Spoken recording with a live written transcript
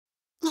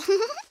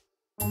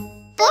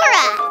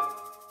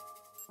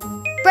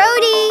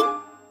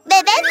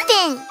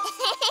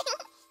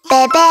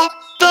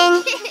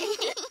Bebefinn.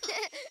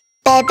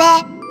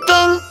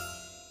 Bebefinn.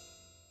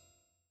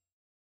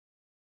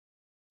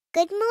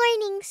 Good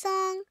morning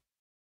song.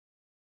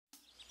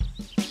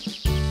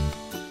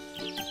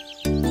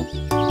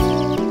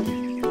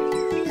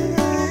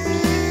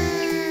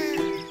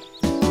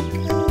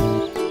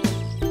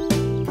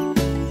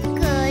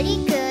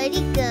 Goody,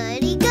 goody,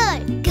 goody,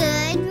 good.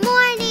 Good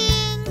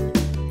morning.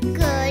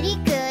 Goody,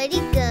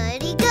 goody,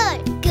 goody,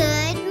 good.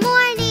 Good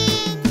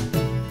morning.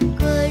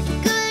 Good,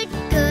 good,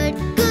 good,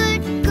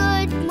 good,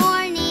 good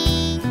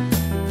morning.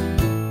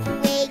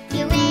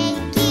 Wakey,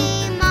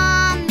 wakey,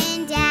 Mom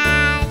and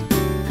Dad.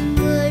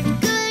 Good,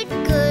 good,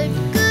 good,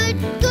 good,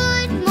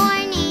 good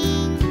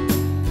morning.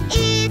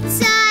 It's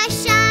a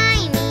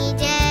shiny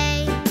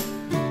day.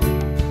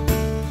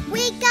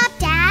 Wake up,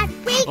 Dad,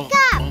 wake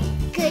up.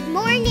 Good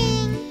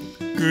morning.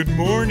 Good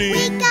morning.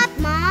 Wake up,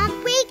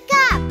 Mom, wake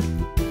up.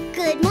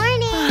 Good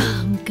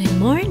morning. Good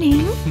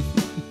morning.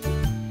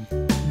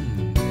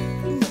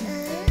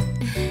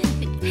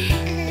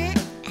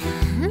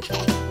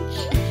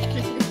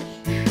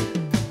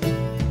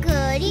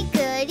 Goody,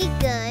 goody,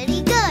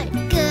 goody, good.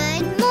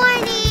 Good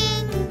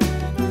morning.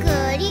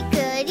 Goody,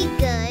 goody,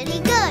 goody,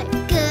 good.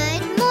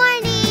 Good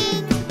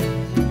morning.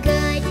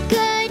 Good,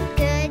 good,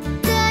 good,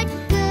 good,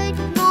 good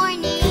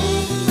morning.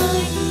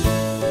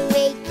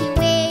 Wakey,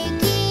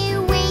 wakey,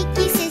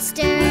 wakey,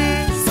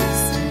 sisters.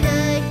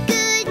 Good,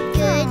 good,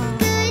 good,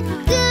 good,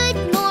 good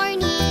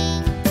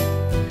morning.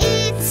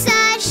 It's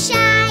a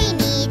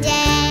shiny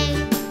day.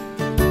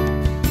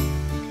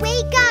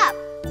 Wake up,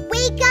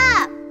 wake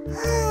up.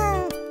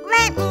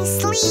 Let me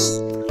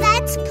sleep.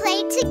 Let's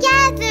play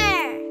together.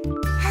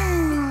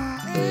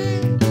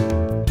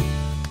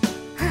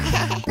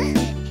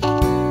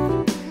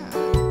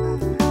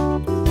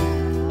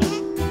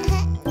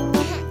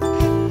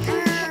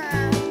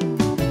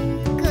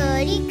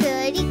 Goody,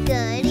 goody,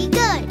 goody,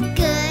 good.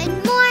 Good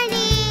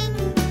morning.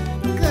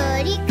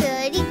 Goody,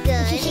 goody,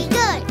 goody,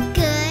 good.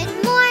 Good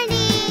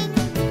morning.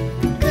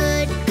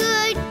 Good,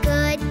 good,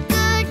 good,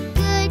 good,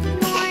 good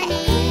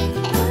morning.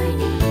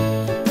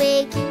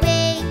 Wakey,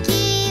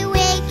 wakey,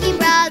 wakey,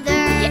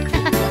 brother.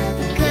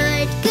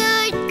 Good,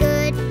 good,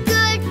 good,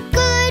 good,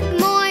 good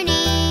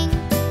morning.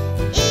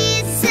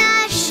 It's a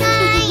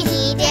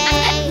shiny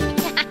day.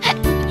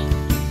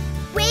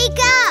 Wake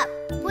up,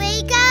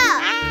 wake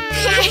up.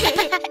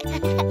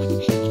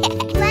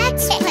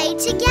 Let's play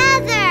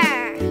together.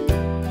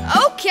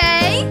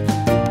 Okay.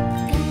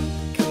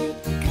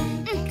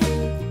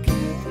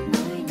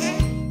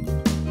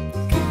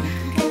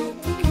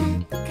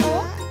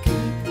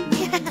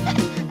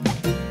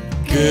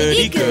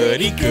 Goody,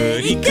 goody,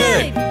 goody,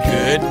 good.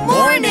 Good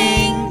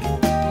morning.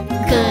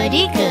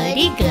 Goody,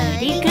 goody,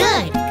 goody,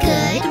 good.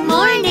 Good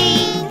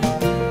morning.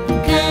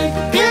 Good,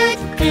 good,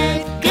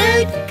 good,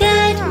 good,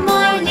 good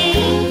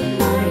morning.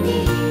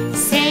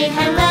 Say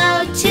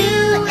hello to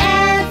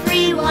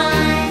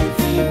everyone.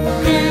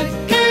 Good,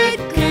 good,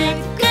 good,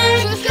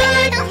 good,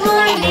 good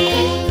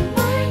morning.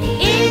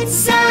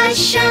 It's a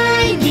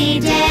shiny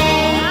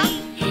day.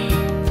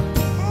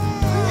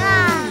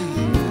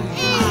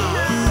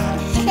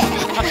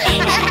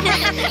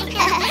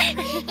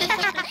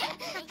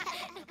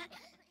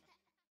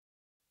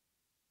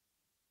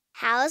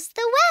 How's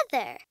the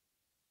weather?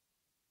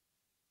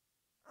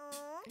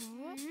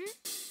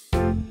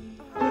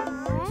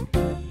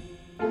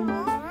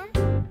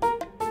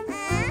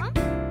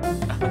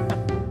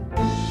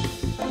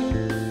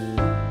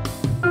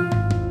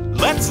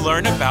 Let's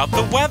learn about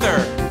the weather.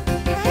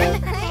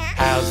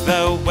 How's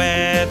the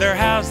weather?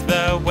 How's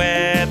the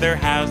weather?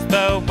 How's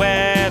the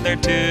weather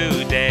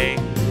today?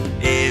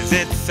 Is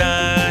it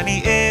sunny?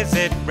 Is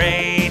it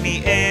rainy?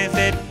 Is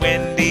it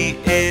windy?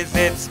 Is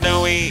it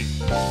snowy?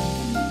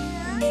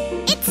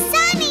 It's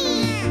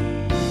sunny.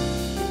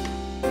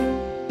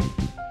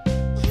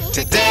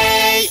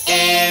 Today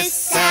is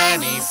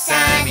sunny,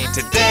 sunny.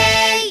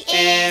 Today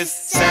is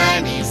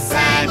sunny,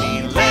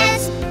 sunny.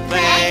 Let's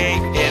play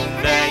in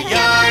the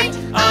yard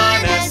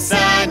on a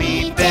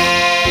sunny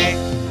day.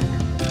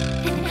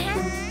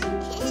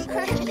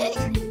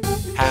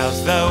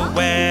 How's the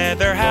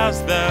weather? How's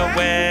the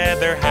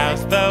weather?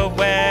 How's the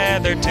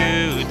weather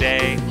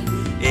today?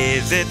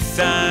 Is it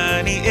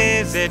sunny?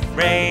 Is it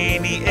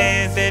rainy?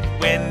 Is it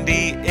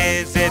windy?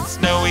 Is it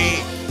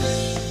snowy?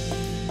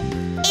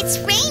 It's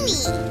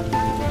rainy.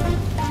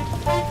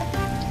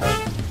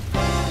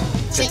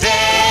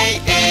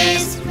 Today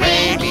is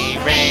rainy,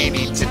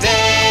 rainy.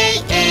 Today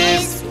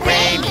is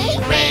rainy,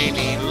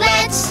 rainy.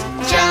 Let's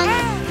jump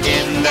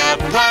in the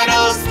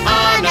puddles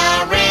on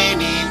a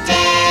rainy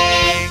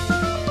day.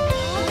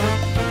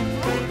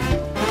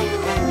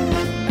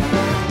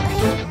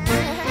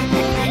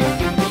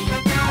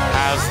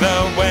 How's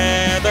the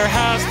weather?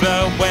 How's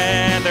the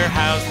weather?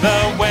 How's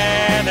the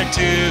weather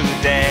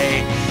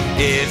today?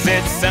 Is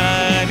it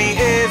sunny?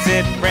 Is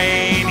it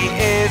rainy?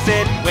 Is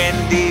it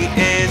windy?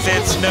 Is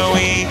it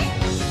snowy?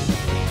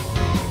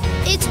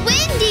 It's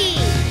windy.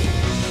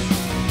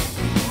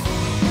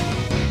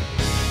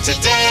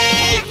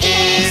 Today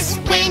is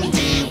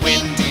windy,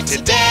 windy.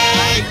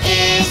 Today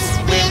is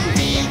windy.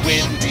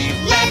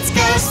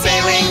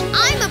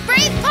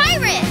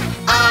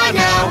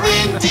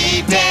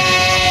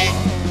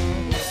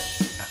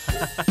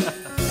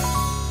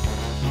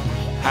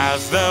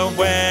 How's the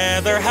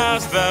weather?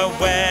 How's the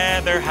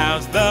weather?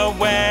 How's the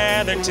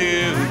weather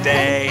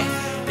today?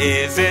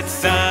 Is it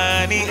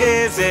sunny?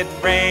 Is it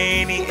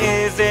rainy?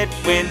 Is it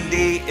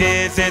windy?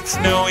 Is it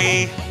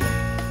snowy?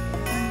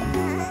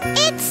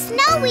 It's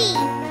snowy.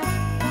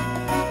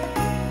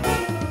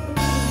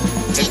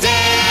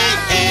 Today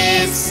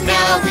is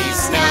snowy,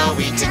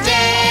 snowy.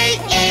 Today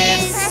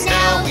is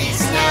snowy,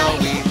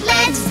 snowy.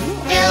 Let's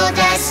build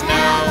a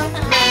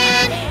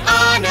snowman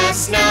on a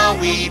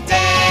snowy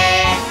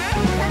day.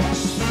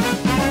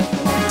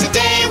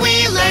 Today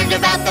we learned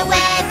about the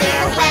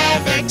weather,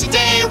 weather.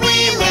 Today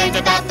we learned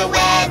about the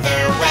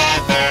weather,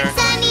 weather.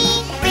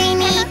 Sunny,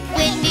 rainy,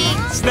 Windy,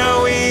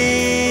 Snowy!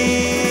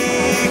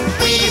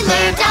 we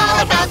learned all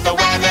about the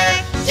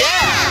weather.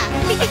 Yeah!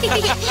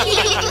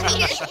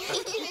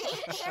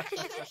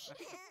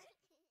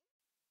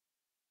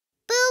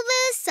 Boo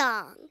Poo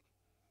Song.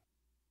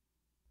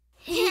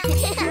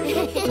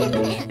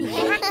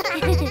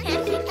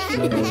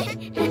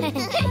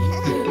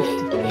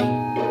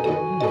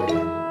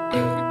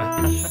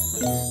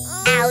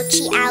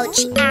 Ouchie,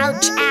 ouchie,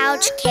 ouch,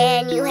 ouch,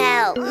 can you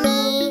help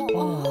me?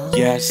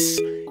 Yes,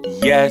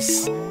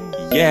 yes,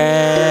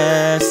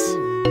 yes.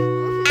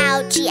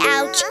 Ouchie,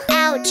 ouch,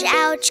 ouch,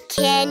 ouch,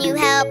 can you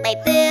help my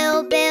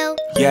boo-boo?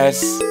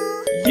 Yes,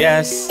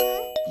 yes,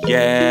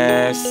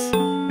 yes.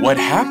 What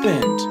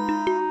happened?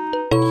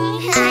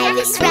 I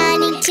was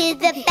running to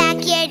the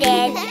backyard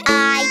and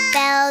I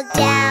fell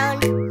down.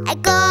 I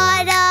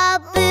got a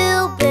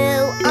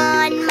boo-boo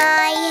on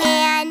my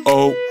hand.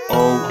 Oh,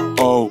 oh,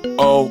 oh,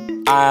 oh,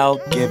 I'll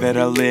give it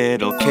a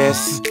little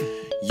kiss.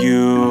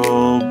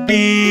 You'll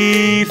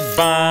be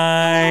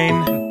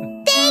fine.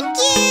 Thank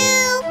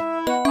you!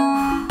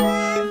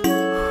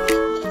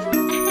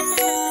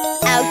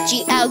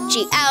 Ouchie,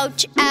 ouchie,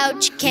 ouch,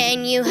 ouch,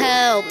 can you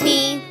help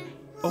me?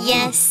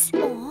 Yes,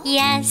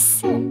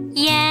 yes,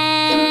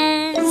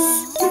 yes.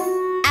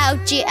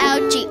 Ouchie,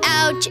 ouchie,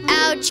 ouch,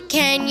 ouch,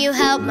 can you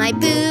help my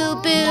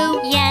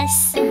boo-boo?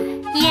 Yes,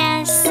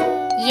 yes,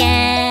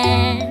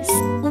 yes.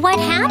 What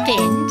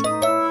happened?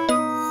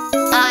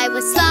 I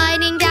was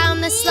sliding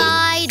down the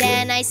slide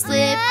and I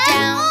slipped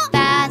down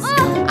fast.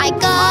 I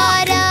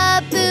got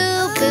a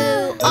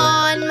boo-boo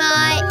on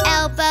my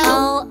elbow.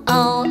 Oh,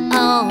 oh,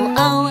 oh,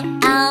 oh,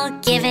 I'll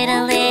give it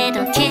a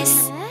little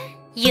kiss.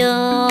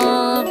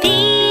 You'll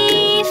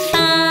be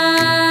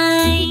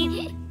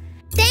fine.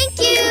 Thank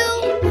you!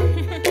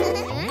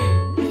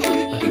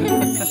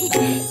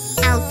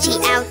 Ouchie,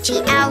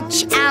 ouchie,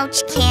 ouch,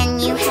 ouch, can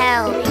you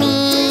help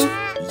me?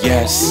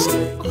 Yes,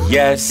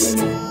 yes,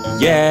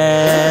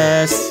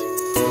 yes.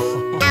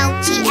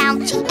 Ouchie,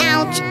 ouchie,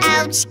 ouch,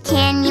 ouch,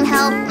 can you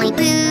help my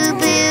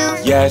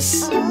boo-boo?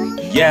 Yes,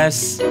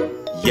 yes,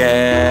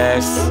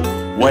 yes.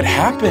 What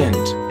happened?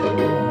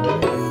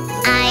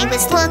 I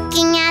was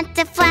looking at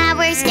the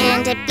flowers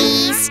and a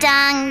bee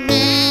stung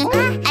me.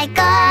 I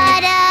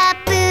got a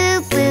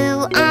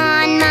boo-boo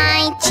on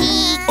my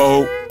cheek.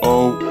 Oh,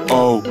 oh,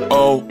 oh,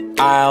 oh,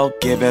 I'll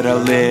give it a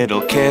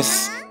little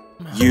kiss.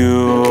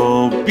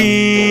 You'll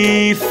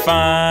be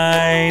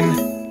fine.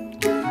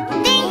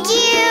 Thank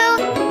you!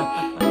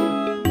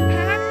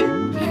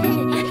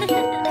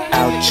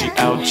 Ouchie,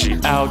 ouchie,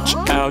 ouch,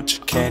 ouch,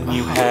 can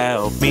you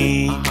help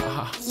me?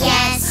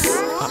 Yes,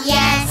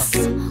 yes,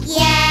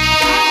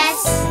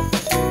 yes.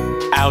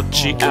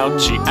 Ouchie,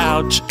 ouchie,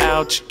 ouch,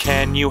 ouch,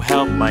 can you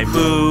help my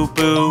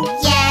boo-boo?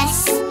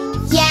 Yes,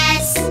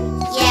 yes,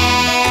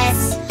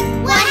 yes.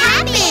 What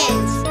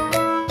happened?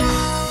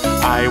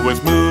 I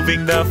was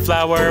moving the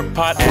flower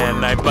pot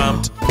and I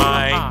bumped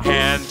my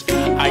hand.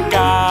 I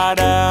got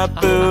a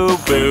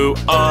boo-boo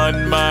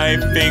on my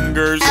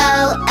fingers.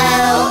 Oh,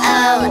 oh,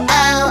 oh,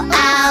 oh,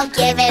 I'll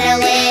give it a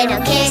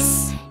little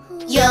kiss.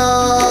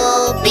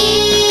 You'll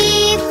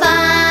be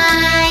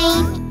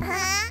fine.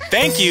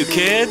 Thank you,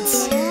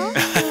 kids.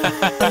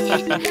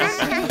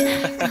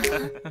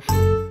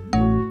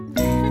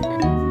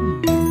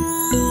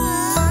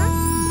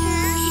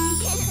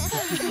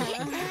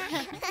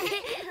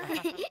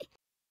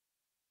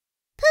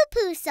 Poo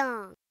Poo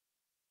Song.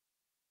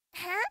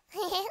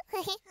 Ouchie,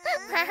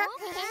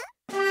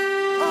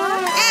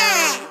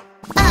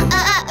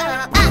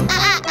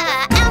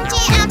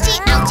 ouchie,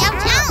 ouch,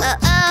 ouch, ouch.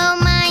 Oh,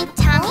 my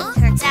tummy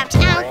hurts, ouch,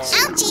 ouch.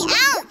 Ouchie,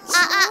 ouch.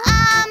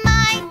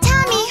 My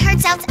tummy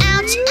hurts, ouch,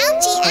 ouch.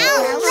 Ouchie,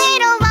 ouch. A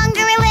little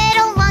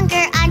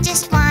longer, I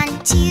just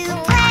want to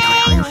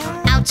play.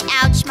 Ouch,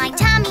 ouch, my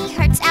tummy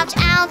hurts, ouch,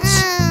 ouch.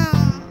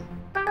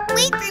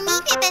 Wait for me,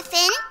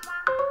 Bebefinn.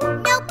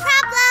 No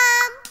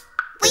problem.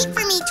 Wait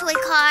for me, toy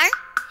car.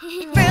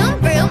 Vroom,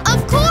 vroom,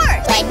 of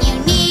course. When you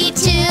need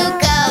to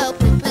go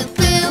poo, poo,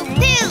 poo,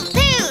 poo,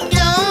 poo.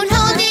 Don't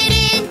hold it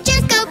in,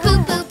 just go poo,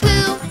 poo,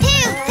 poo,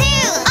 poo,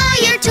 poo. All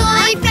your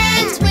toy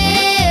friends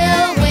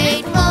will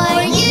wait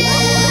for you.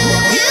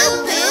 Poo,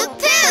 poo,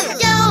 poo.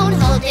 Don't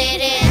hold it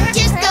in,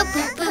 just go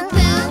poo, poo,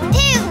 poo,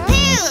 poo,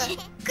 poo.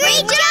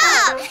 Great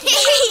job!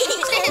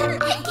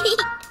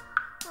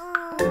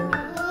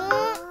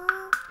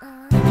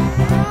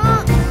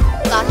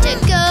 Got to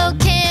go,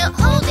 can't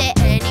hold it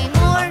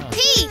anymore.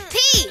 Pee,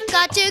 pee.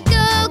 Got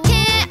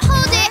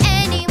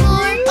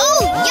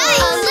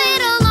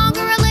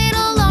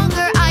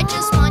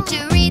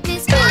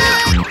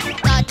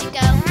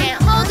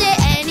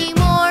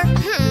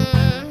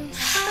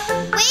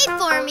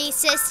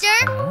me, sister.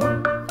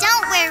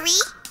 Don't worry.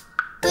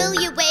 Will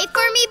you wait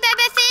for me,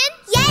 Bebefinn?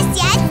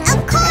 Yes,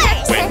 of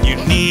course. When you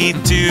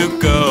need to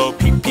go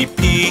pee, pee,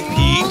 pee,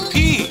 pee,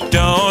 pee.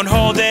 Don't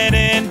hold it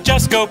in,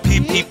 just go pee,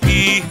 pee,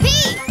 pee.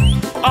 Pee.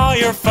 All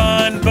your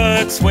fun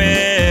books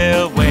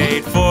will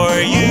wait for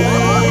you.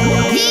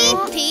 Pee,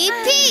 pee,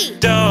 pee.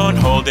 Don't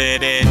hold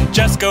it in,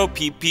 just go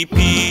pee, pee,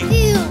 pee.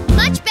 Phew,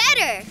 much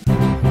better.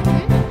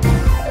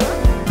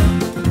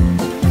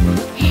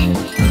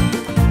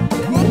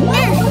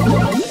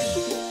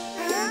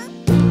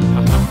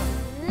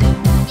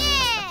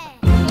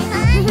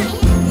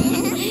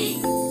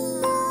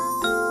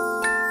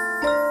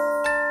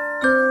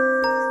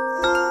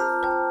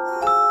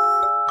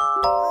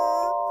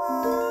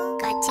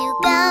 Got to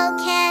go,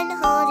 can't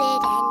hold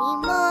it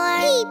anymore.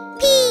 Pee,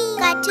 pee.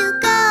 Got to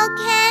go,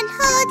 can't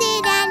hold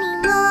it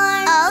anymore.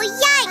 Oh,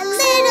 yikes! A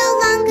little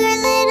longer,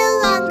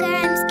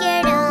 I'm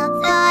scared of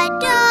the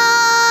dark.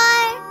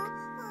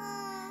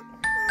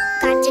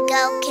 Got to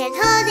go, can't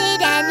hold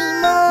it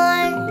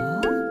anymore.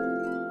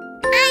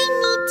 I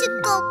need to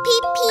go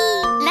pee-pee.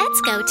 Let's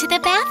go to the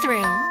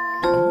bathroom.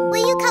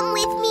 Will you come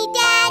with me,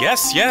 Dad?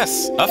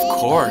 Yes, of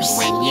course.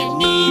 When you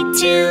need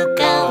to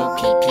go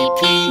pee, pee,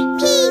 pee.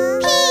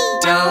 Pee-pee.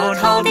 Don't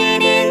hold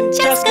it in,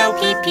 just go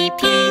pee, pee,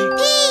 pee.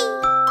 Pee.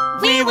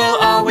 We will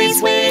always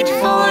wait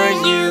for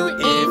you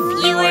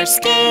if you are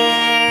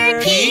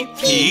scared. Pee,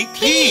 pee,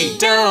 pee.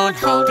 Don't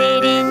hold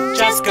it in,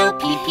 just go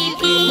pee, pee,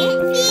 pee.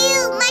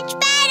 Phew, much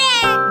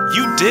better.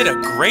 You did a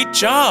great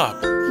job.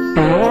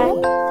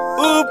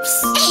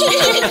 Oops.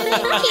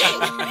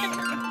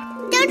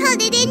 Don't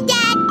hold it in,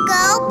 Dad.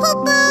 Go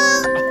poo-poo.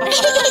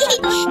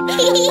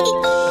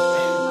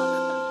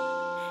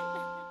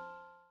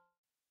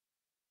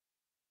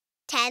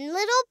 10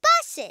 little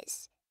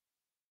buses.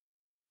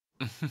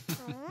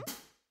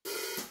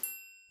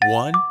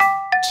 1,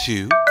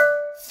 2,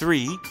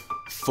 3,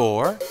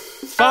 4,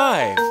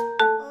 5.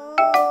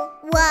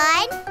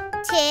 1,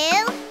 2.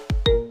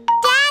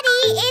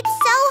 Daddy, it's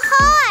so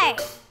hard.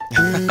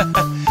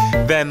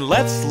 Then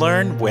let's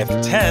learn with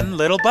 10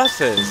 little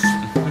buses.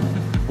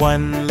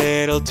 1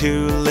 little,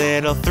 2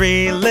 little,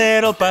 3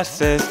 little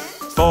buses.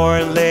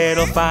 4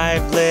 little,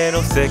 5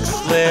 little,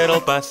 6 little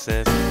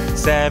buses.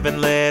 7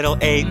 little,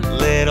 8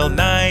 little,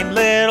 9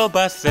 little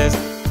buses.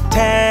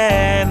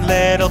 10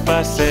 little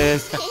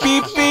buses.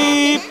 Beep,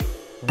 beep.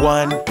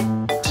 1,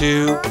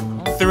 2,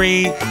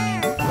 3.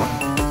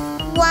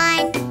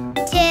 1,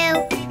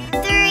 2,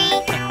 3.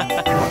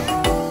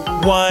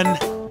 1,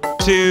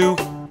 2,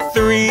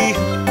 3.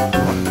 3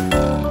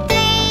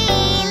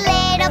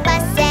 little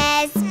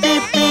buses.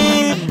 Beep,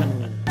 beep.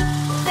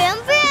 Vroom,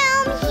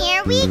 vroom,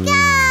 here we go.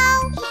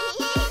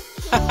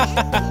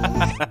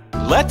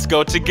 Let's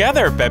go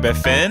together,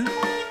 Bebefinn.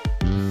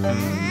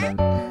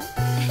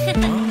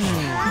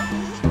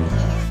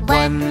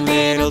 1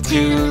 little,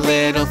 2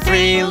 little,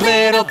 3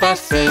 little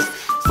buses.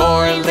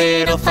 4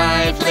 little,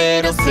 5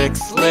 little,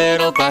 6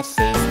 little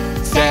buses.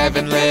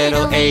 7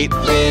 little, 8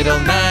 little,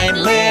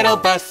 9 little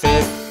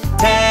buses.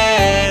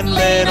 10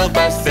 little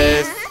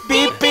buses.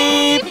 Beep,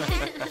 beep.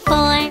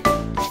 4,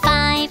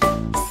 5,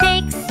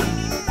 6.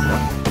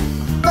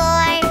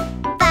 4,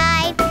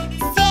 5,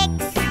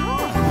 6.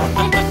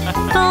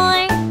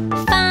 4,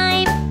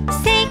 5,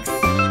 6. 6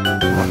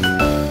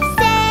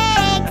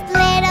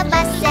 little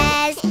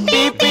buses.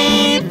 Beep,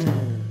 beep.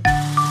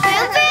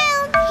 Vroom,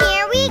 vroom,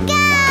 here we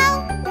go.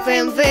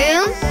 Vroom,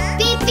 vroom.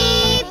 Beep,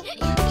 beep.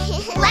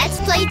 Let's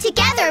play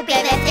together,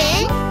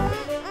 Bebefinn.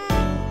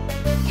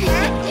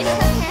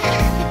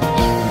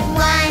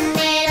 1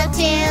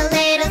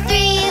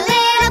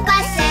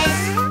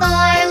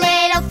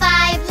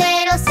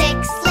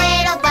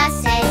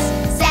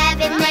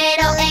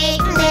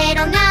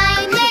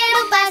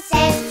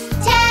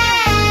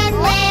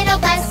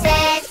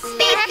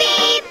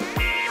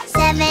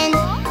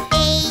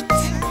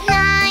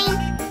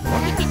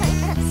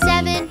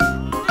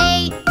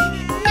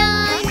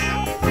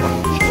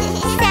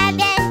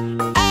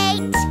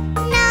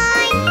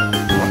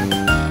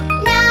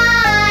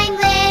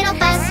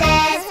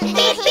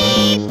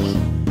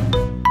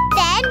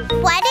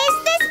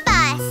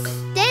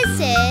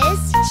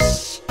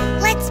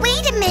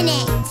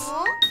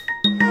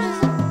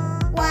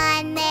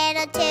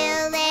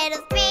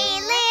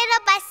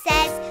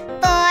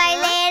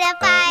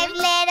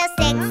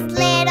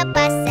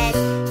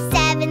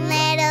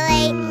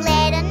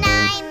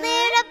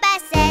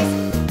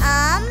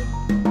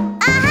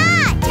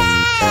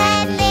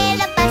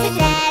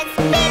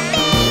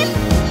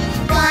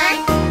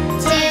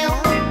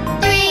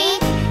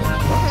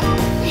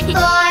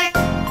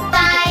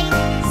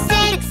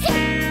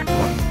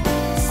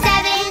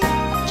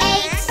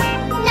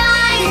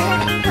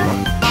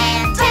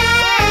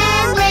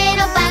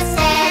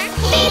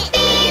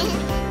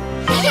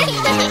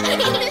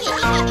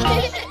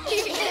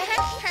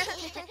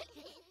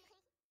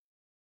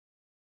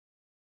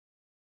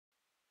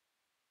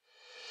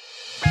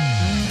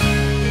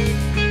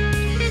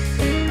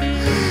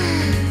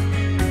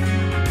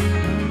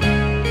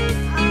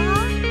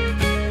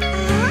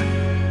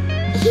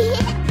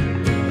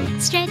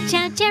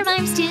 Shout your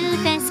arms to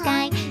the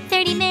sky.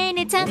 30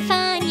 minutes of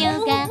fun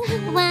yoga.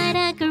 What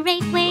a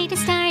great way to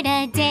start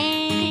a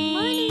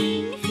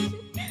day.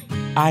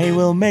 I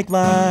will make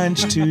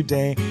lunch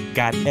today.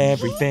 Got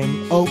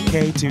everything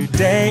okay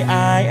today.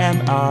 I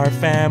am our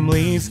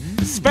family's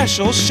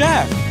special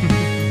chef.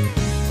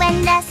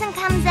 When the sun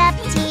comes up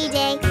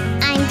today,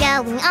 I'm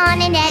going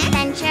on an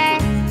adventure.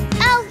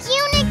 Oh,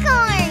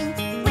 unicorn!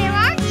 Where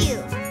are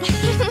you?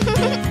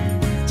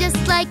 Just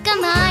like a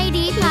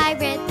mighty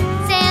pirate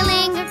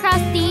sailing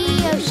across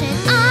the ocean,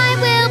 I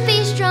will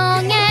be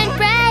strong and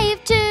brave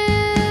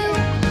too.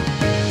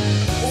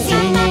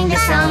 Singing a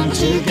song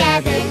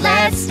together,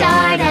 let's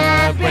start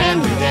a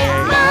brand new day.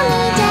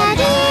 Mommy,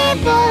 Daddy,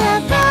 full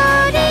of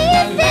body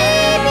and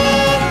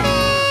Bebefinn.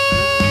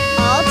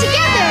 All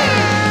together!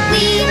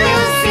 We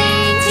will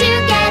sing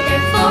together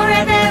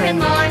forever and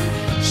more.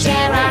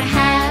 Share our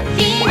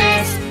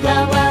happiness,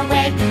 blow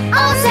away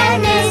all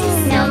sadness.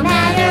 No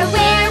matter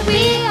where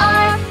we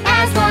are,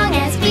 as long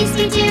as we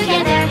stay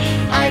together,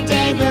 our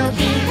day will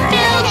be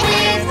filled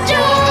with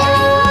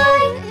joy.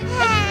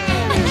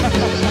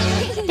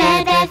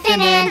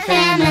 Bebefinn and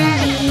Family.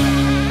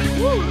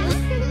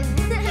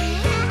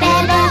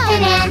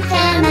 Bebefinn and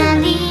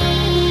Family.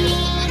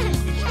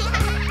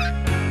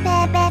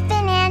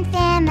 Bebefinn and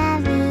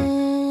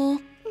Family.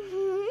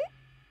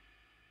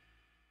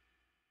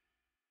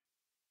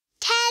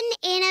 10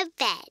 in a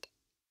bed.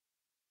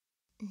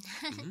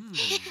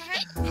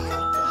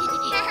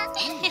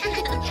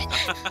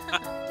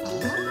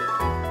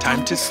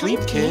 Time to sleep,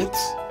 kids.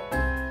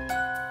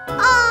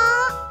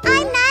 Aw,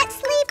 I'm not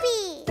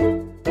sleepy.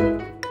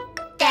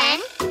 Then,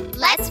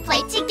 let's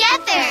play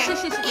together.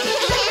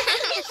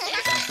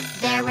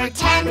 There were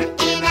 10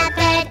 in a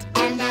bed,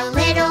 and the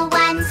little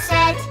one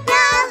said,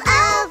 Roll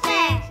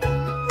over,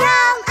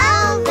 roll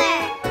over.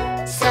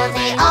 so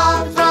they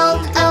all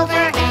rolled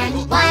over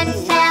and one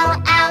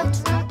fell out.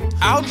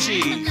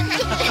 Ouchie!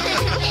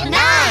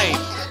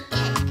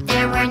 9!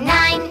 There were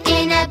 9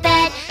 in a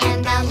bed,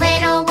 and the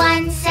little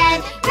one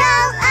said,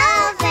 Roll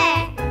over,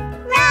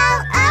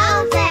 roll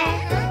over.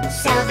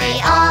 so they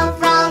all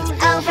rolled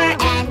over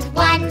and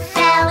one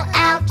fell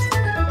out.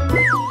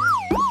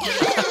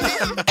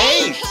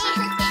 8!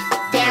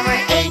 There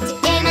were 8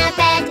 in a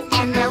bed,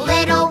 and the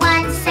little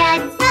one said,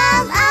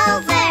 Roll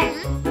over,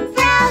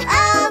 roll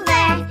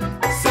over.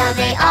 so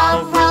they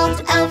all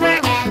rolled over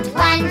and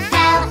one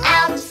fell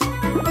out.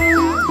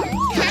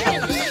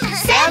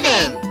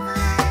 7!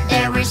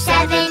 There were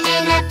 7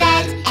 in a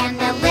bed, and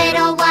the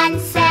little one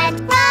said,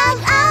 Roll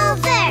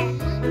over,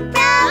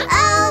 roll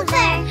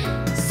over.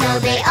 so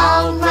they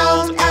all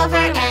rolled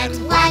over and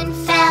one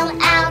fell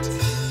out.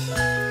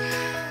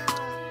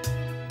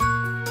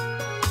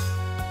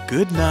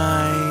 Good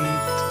night.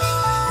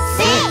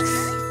 6!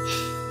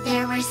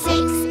 There were 6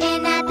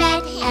 in a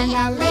bed, and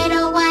the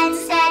little one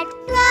said,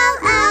 Roll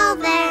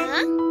over,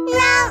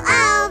 roll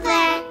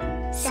over.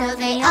 so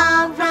they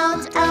all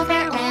rolled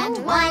over and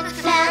one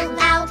fell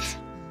out.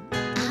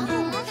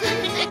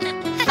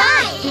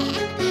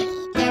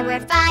 5! There were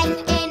 5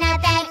 in a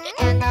bed,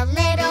 and the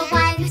little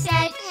one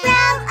said,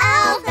 Roll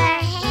over,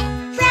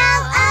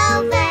 roll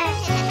over.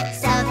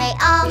 so they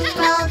all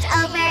rolled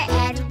over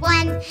and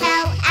one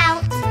fell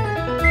out.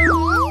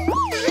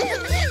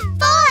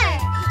 4!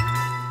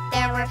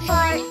 There were 4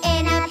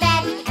 in a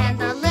bed, and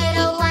the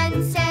little one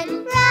said,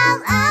 Roll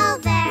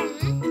over,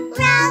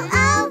 roll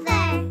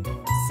over.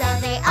 so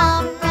they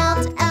all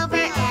rolled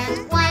over and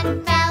one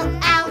fell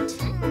out.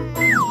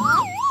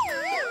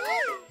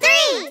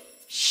 3!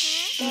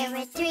 There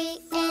were 3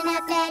 in a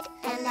bed,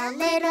 and the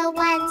little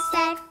one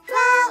said,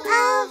 Roll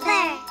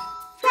over,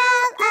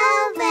 roll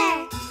over.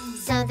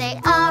 so they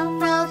all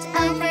rolled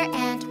over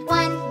and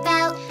one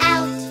fell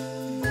out.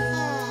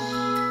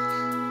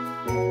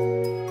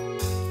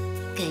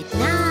 Good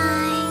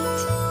night.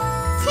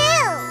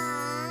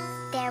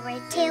 2! There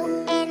were 2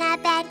 in a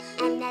bed,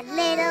 and the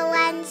little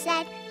one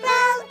said,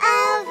 Roll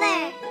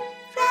over,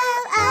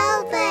 roll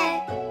over.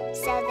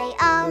 So they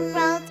all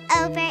rolled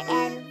over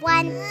and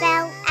one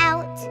fell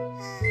out.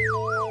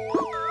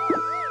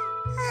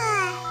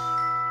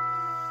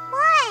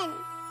 1!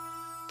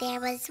 There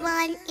was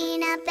 1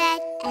 in a bed,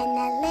 and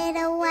the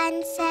little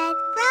one said,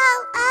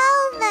 Roll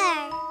over.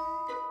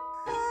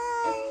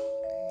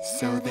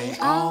 So they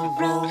all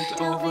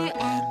rolled over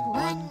and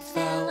one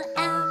fell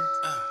out.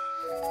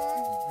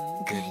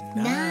 Good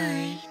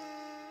night.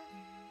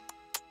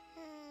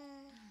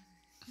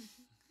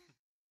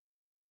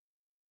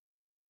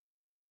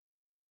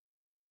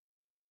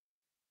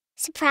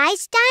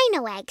 Surprise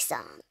Dino Egg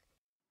Song.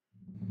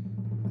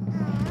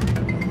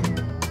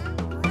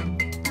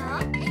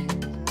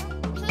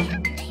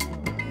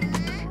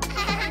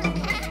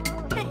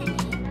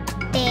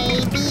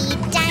 Baby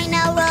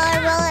Dino roar,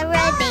 roar,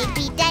 roar.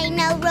 Baby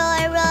Dino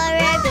roar, roar,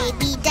 roar.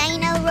 Baby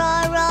Dino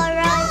roar, roar,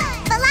 roar.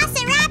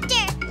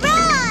 Velociraptor,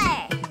 roar!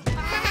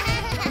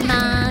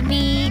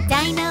 Mommy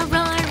Dino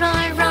roar,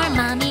 roar, roar.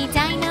 Mommy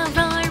Dino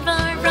roar,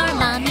 roar, roar.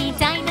 Mommy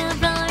Dino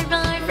roar,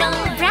 roar,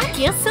 roar.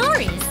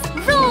 Brachiosaurus,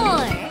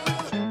 roar!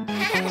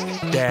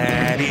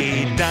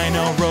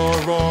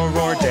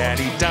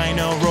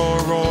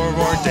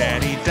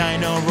 Daddy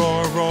Dino,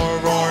 roar, roar,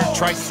 roar.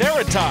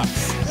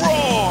 Triceratops,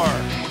 roar!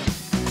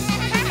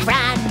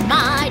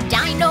 Grandma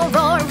Dino,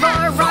 roar,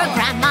 roar, roar.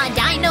 Grandma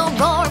Dino,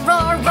 roar,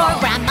 roar, roar.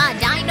 Grandma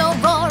Dino,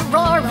 roar,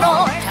 roar,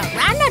 roar.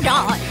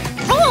 Pteranodon,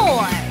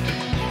 roar!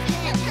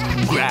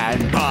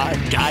 Grandpa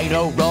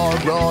Dino, roar,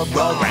 roar,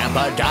 roar.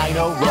 Grandpa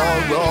Dino, roar,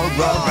 roar,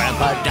 roar.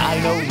 Grandpa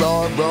Dino,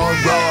 roar, roar,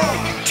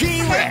 roar.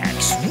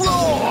 T-Rex,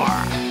 roar!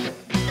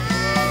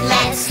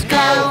 Let's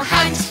go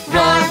hunt,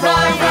 roar,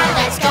 roar, roar.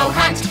 Let's go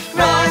hunt,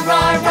 roar,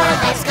 roar, roar.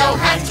 Let's go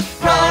hunt,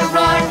 roar,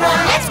 roar, roar.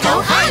 Let's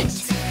go hunt.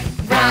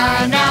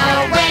 Run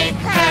away,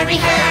 hurry,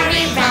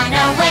 hurry, run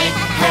away.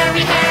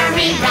 Hurry,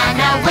 hurry, run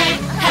away.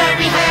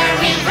 Hurry,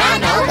 hurry,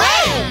 run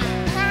away.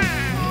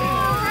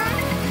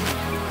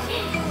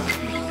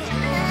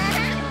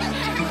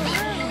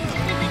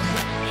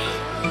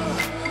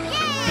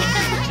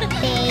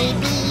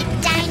 Baby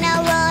Dino,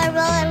 roar,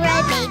 roar,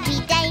 roar. Baby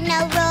Dino,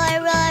 roar,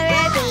 roar,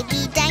 roar.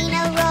 Baby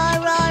Dino, roar,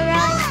 roar,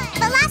 roar.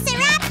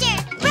 Velociraptor,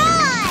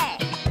 roar!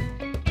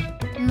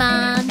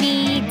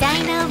 Mommy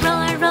Dino,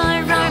 roar, roar,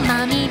 roar.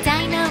 Mommy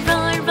Dino,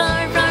 roar,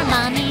 roar, roar.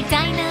 Mommy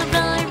Dino,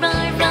 roar,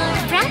 roar, roar.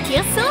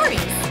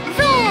 Brachiosaurus,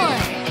 roar!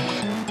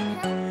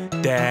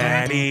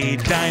 Daddy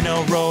Dino,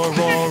 roar,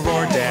 roar,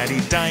 roar. Daddy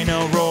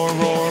Dino, roar,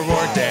 roar,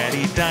 roar.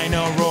 Daddy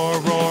Dino, roar,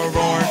 roar,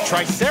 roar.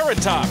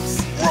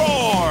 Triceratops,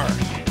 roar!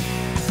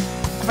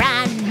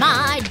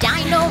 Grandma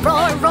Dino,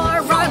 roar,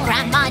 roar, roar.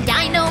 Grandma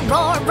Dino,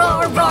 roar,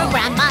 roar, roar.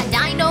 Grandma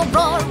Dino,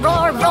 roar,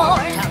 roar, roar.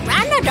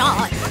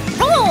 Pteranodon,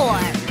 roar!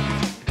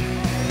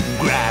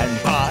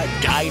 Grandpa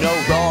Dino,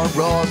 roar,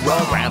 roar,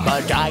 roar. Grandpa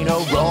Dino,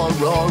 roar,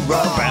 roar,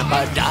 roar.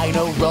 Grandpa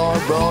Dino, roar,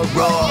 roar,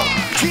 roar.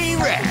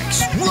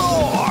 T-Rex,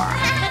 roar!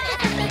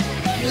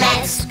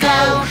 Let's go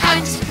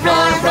hunt,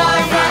 roar, roar,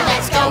 roar.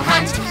 Let's go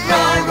hunt,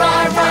 roar,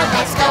 roar, roar.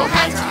 Let's go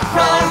hunt,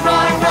 roar,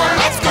 roar, roar.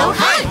 Let's go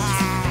hunt.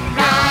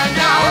 Run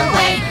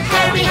away,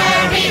 hurry,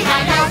 hurry,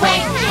 run away.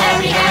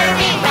 Hurry,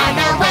 hurry, run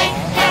away.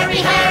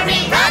 Hurry, hurry,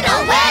 run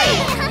away.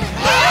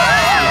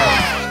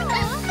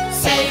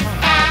 Safe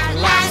at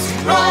last,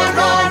 roar,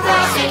 roar,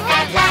 roar. Safe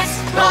at last,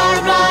 roar,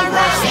 roar,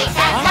 roar. Safe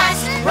at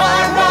last,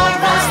 roar, roar,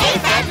 roar.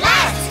 Safe at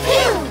last.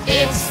 Phew,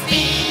 it's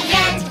the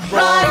end.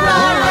 Roar,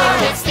 roar, roar.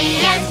 It's the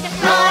end.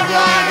 Roar,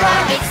 roar,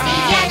 roar. It's the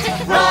end.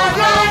 Roar,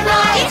 roar,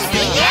 roar. It's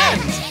the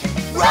end.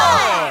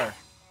 Roar!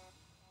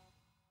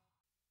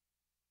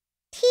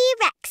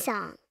 T-Rex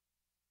song.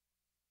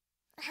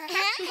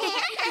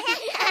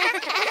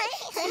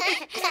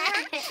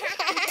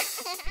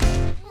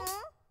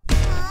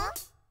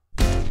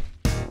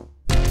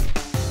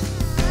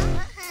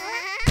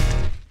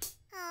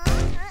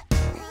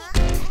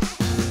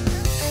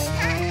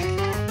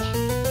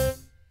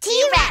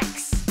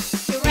 T-Rex,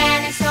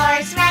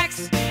 Tyrannosaurus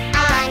Rex,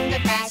 I'm the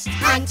best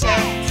hunter.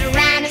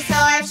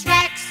 Tyrannosaurus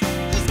Rex,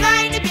 he's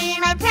going to be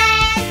my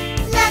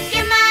prey. Look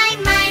at my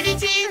mighty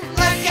teeth,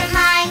 look at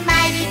my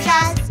mighty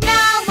jaws.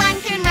 No one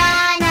can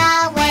run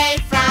away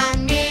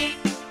from me.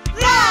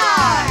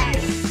 Roar!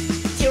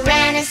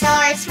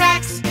 Tyrannosaurus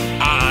Rex,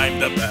 I'm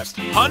the best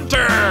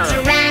hunter!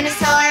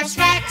 Tyrannosaurus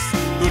Rex,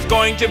 Who's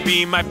going to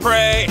be my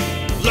prey?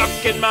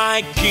 Look at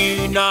my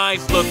keen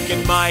eyes, look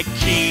at my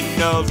keen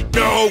nose.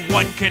 No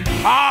one can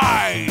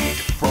hide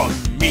from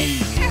me.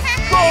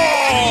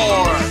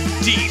 Roar!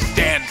 T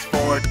stands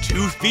for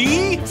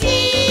toothy.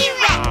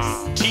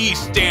 T-Rex, T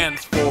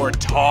stands for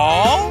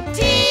tall.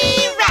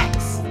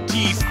 T-Rex,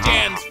 T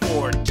stands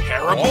for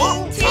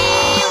terrible.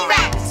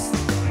 T-Rex.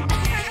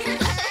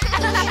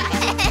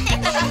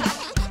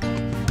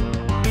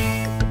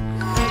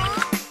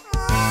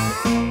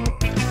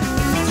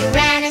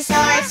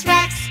 Tyrannosaurus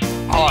Rex,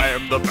 I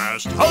am the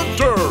best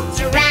hunter!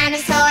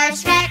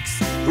 Tyrannosaurus Rex,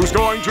 Who's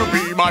going to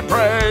be my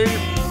prey?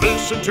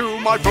 Listen to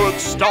my foot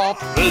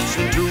stomp,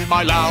 listen to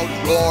my loud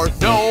roar.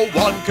 No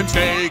one can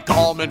stay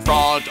calm in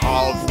front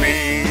of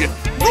me.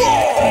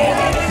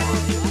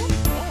 Roar!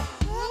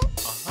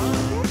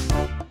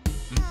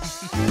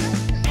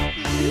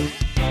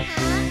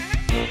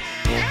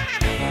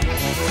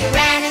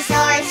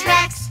 Tyrannosaurus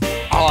Rex,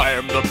 I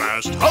am the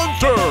best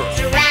hunter!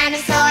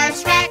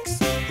 Tyrannosaurus Rex,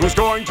 Who's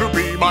going to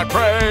be my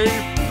prey?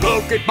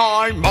 Look at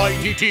my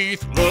mighty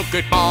teeth, look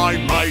at my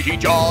mighty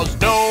jaws.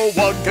 No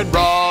one can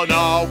run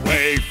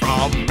away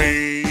from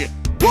me.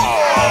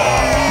 Roar!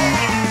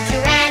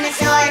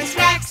 Tyrannosaurus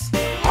Rex,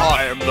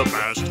 I am the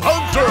best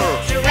hunter!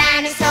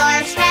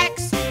 Tyrannosaurus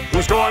Rex,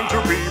 Who's going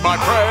to be my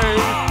prey?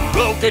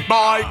 Look at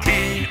my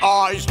keen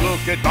eyes,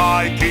 look at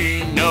my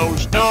keen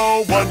nose.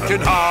 No one can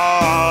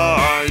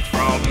hide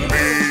from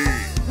me.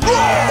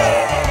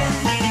 Roar!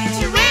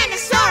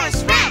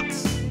 Tyrannosaurus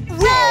Rex,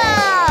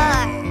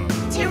 roar!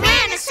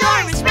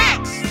 Tyrannosaurus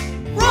Rex,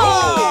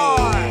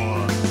 roar!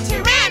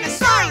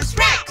 Tyrannosaurus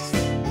Rex,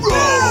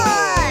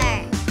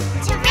 roar!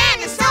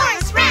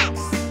 Tyrannosaurus Rex,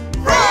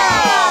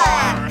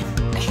 roar!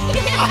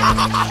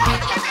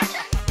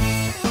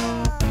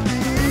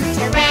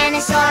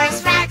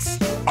 Tyrannosaurus Rex,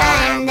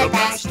 I'm the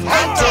best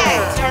hunter.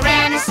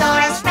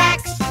 Tyrannosaurus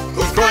Rex,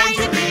 Who's going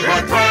to be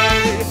my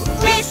prey?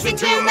 listen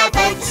to my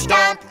foot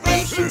stomp,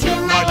 listen to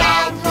my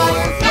loud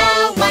roar.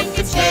 No one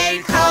can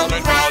stay calm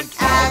and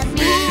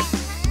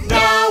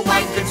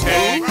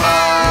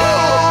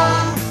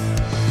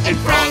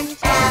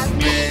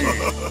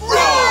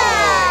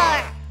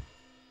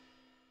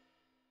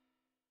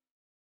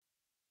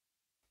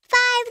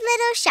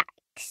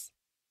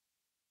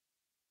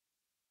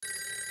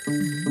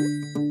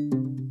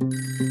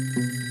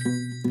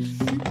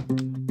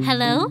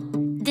Hello?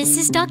 This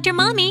is Dr.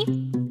 Mommy.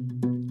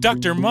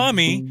 Dr.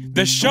 Mommy,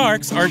 the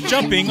sharks are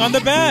jumping on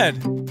the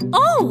bed.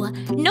 Oh,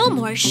 no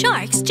more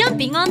sharks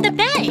jumping on the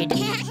bed.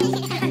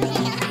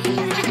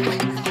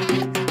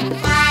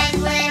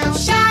 5 little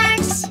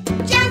sharks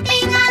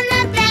jumping on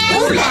the bed.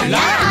 Ooh la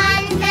la!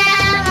 One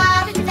fell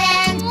off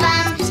and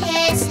bumped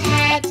his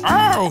head.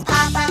 Ouch!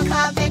 Papa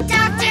called the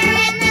doctor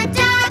and the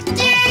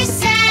doctor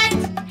said,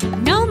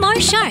 No more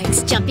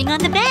sharks jumping on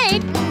the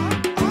bed.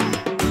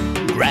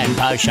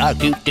 Grandpa Shark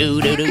doo doo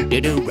doo doo doo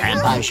doo.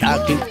 Grandpa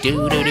Shark doo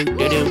doo doo doo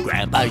doo doo.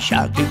 Grandpa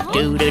Shark doo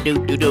doo doo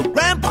doo doo doo.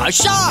 Grandpa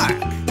Shark! 4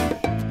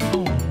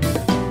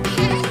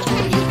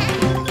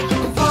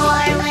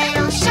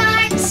 little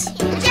sharks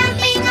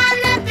jumping on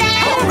the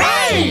bed.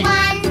 Hooray!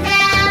 One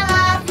fell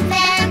off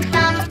and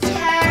bumped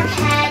her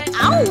head.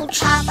 Ouch!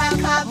 Papa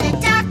called the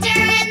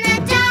doctor and the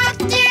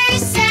doctor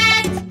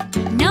said,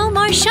 No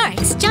more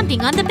sharks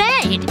jumping on the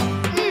bed.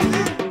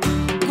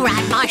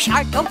 Grandma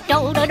Shark, do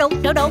do do do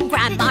do do.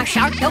 Grandma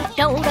Shark, do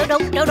do do do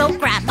do do.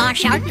 Grandma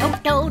Shark, do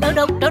do do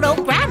do do do.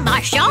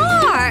 Grandma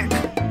Shark.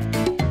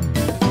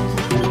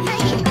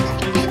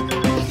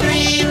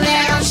 3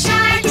 little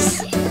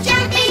sharks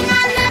jumping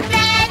on the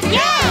bed.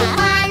 Yeah.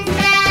 One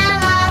fell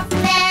off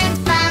and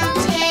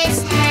bumped his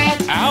head.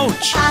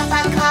 Ouch!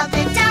 Papa called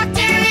the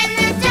doctor and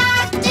the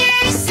doctor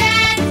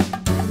said,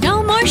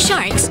 No more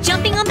sharks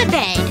jumping on the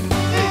bed.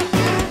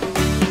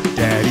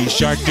 Daddy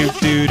Shark doo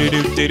doo doo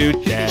doo doo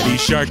doo. Daddy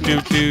Shark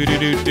doo doo doo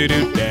doo doo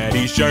doo.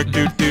 Daddy Shark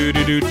doo doo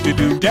doo doo doo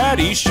doo.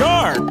 Daddy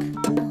Shark!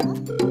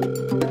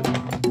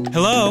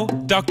 Hello,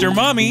 Dr.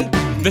 Mommy.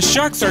 The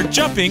sharks are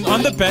jumping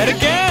on the bed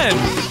again. 2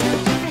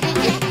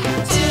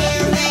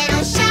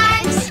 little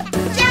sharks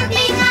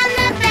jumping on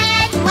the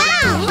bed.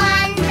 Wow.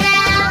 One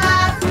fell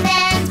off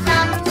and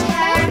bumped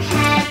her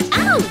head.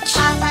 Ouch!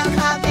 Papa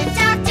called the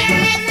doctor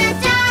and the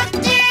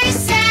doctor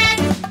said,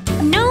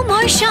 No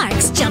more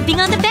sharks jumping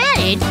on the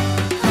bed.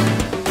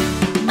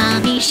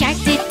 Mommy Shark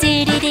do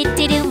do do do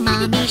do do.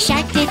 Mommy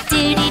Shark do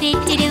do do do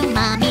do do.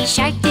 Mommy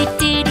Shark do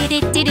do do do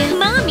do do.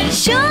 Mommy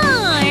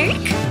Shark.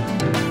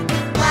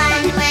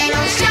 1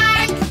 little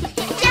shark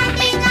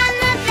jumping on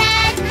the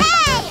bed.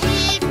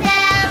 He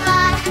fell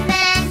off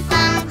and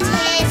bumped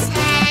his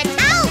head.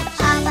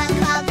 Papa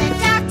called the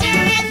doctor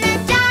and the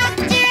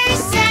doctor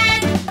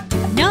said,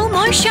 No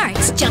more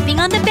sharks jumping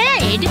on the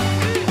bed.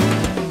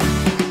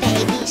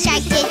 Baby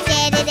shark did do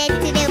do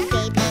do.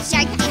 Baby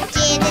shark did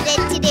do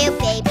do do.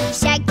 Baby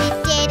shark did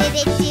do do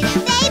do.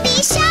 Baby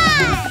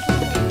shark.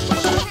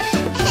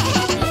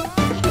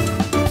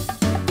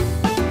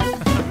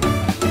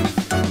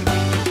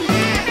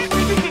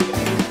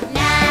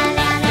 La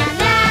la la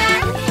la,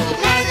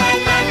 la la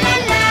la la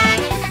la,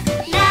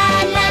 la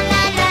la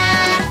la la,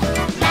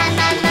 la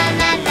la la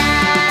la la.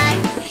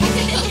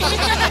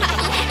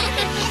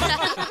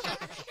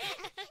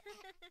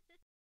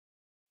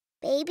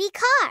 Baby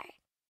car.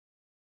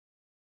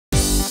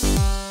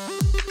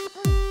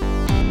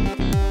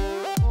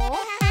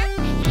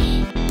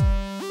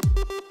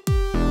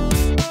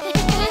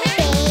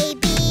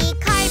 Baby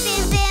car,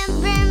 boom boom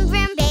vroom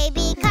vroom.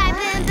 Baby car,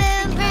 boom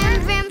boom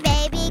vroom vroom.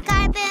 Baby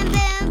car, boom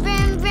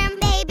boom vroom vroom.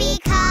 Baby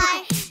car.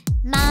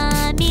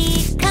 Mommy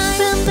car,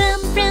 boom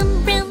boom vroom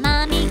vroom.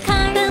 Mommy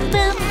car, boom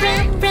boom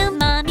vroom vroom.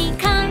 Mommy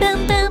car,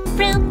 boom boom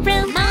vroom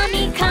vroom.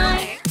 Mommy car.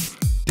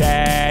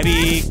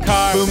 Daddy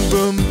car, boom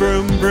boom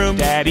vroom vroom.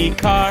 Daddy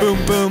car, boom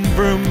boom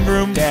vroom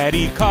vroom.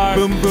 Daddy car,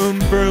 boom boom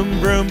vroom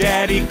vroom.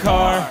 Daddy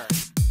car.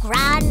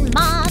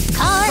 Grandma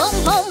car,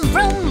 boom boom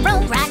vroom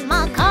vroom.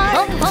 Grandma car,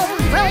 boom boom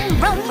vroom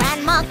vroom.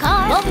 Grandma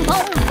car, boom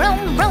boom vroom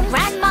vroom.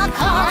 Grandma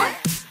car.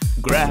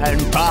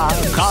 Grandpa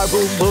car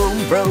boom boom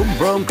vroom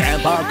vroom.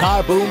 Grandpa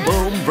car boom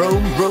boom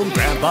vroom vroom.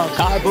 Grandpa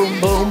car boom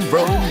boom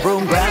vroom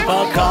vroom.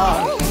 Grandpa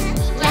car.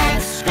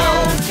 Let's go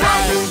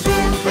drive,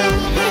 boom boom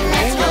boom.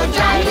 Let's go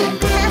drive,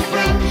 boom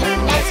boom boom.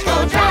 Let's go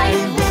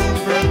drive, boom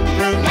boom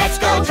boom. Let's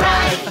go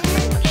drive.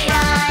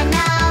 Run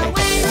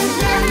away,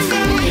 run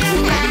away,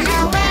 run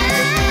away,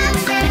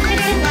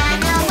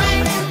 run away,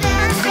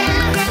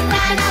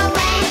 run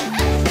away.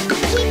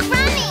 Keep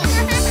running.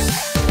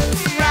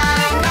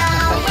 Run away,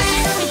 run away,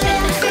 run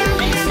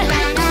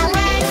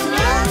away,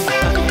 run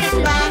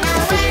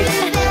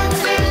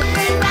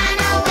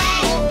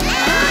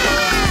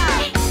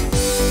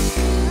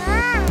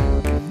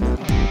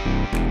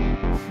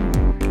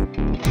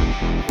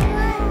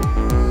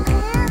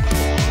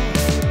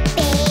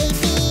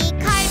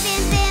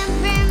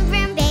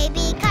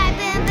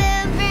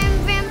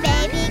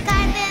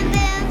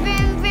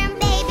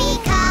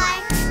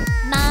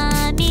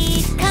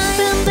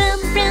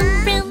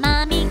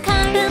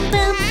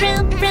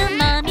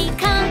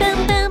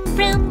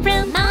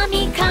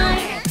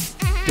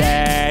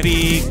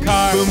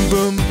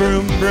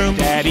vroom vroom.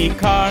 Daddy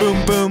car,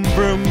 boom boom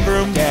vroom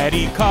vroom.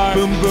 Daddy car,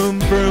 boom boom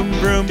vroom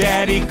vroom.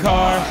 Daddy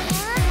car.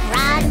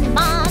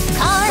 Grandma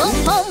car, boom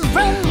boom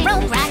vroom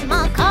vroom.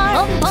 Grandma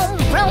car, boom boom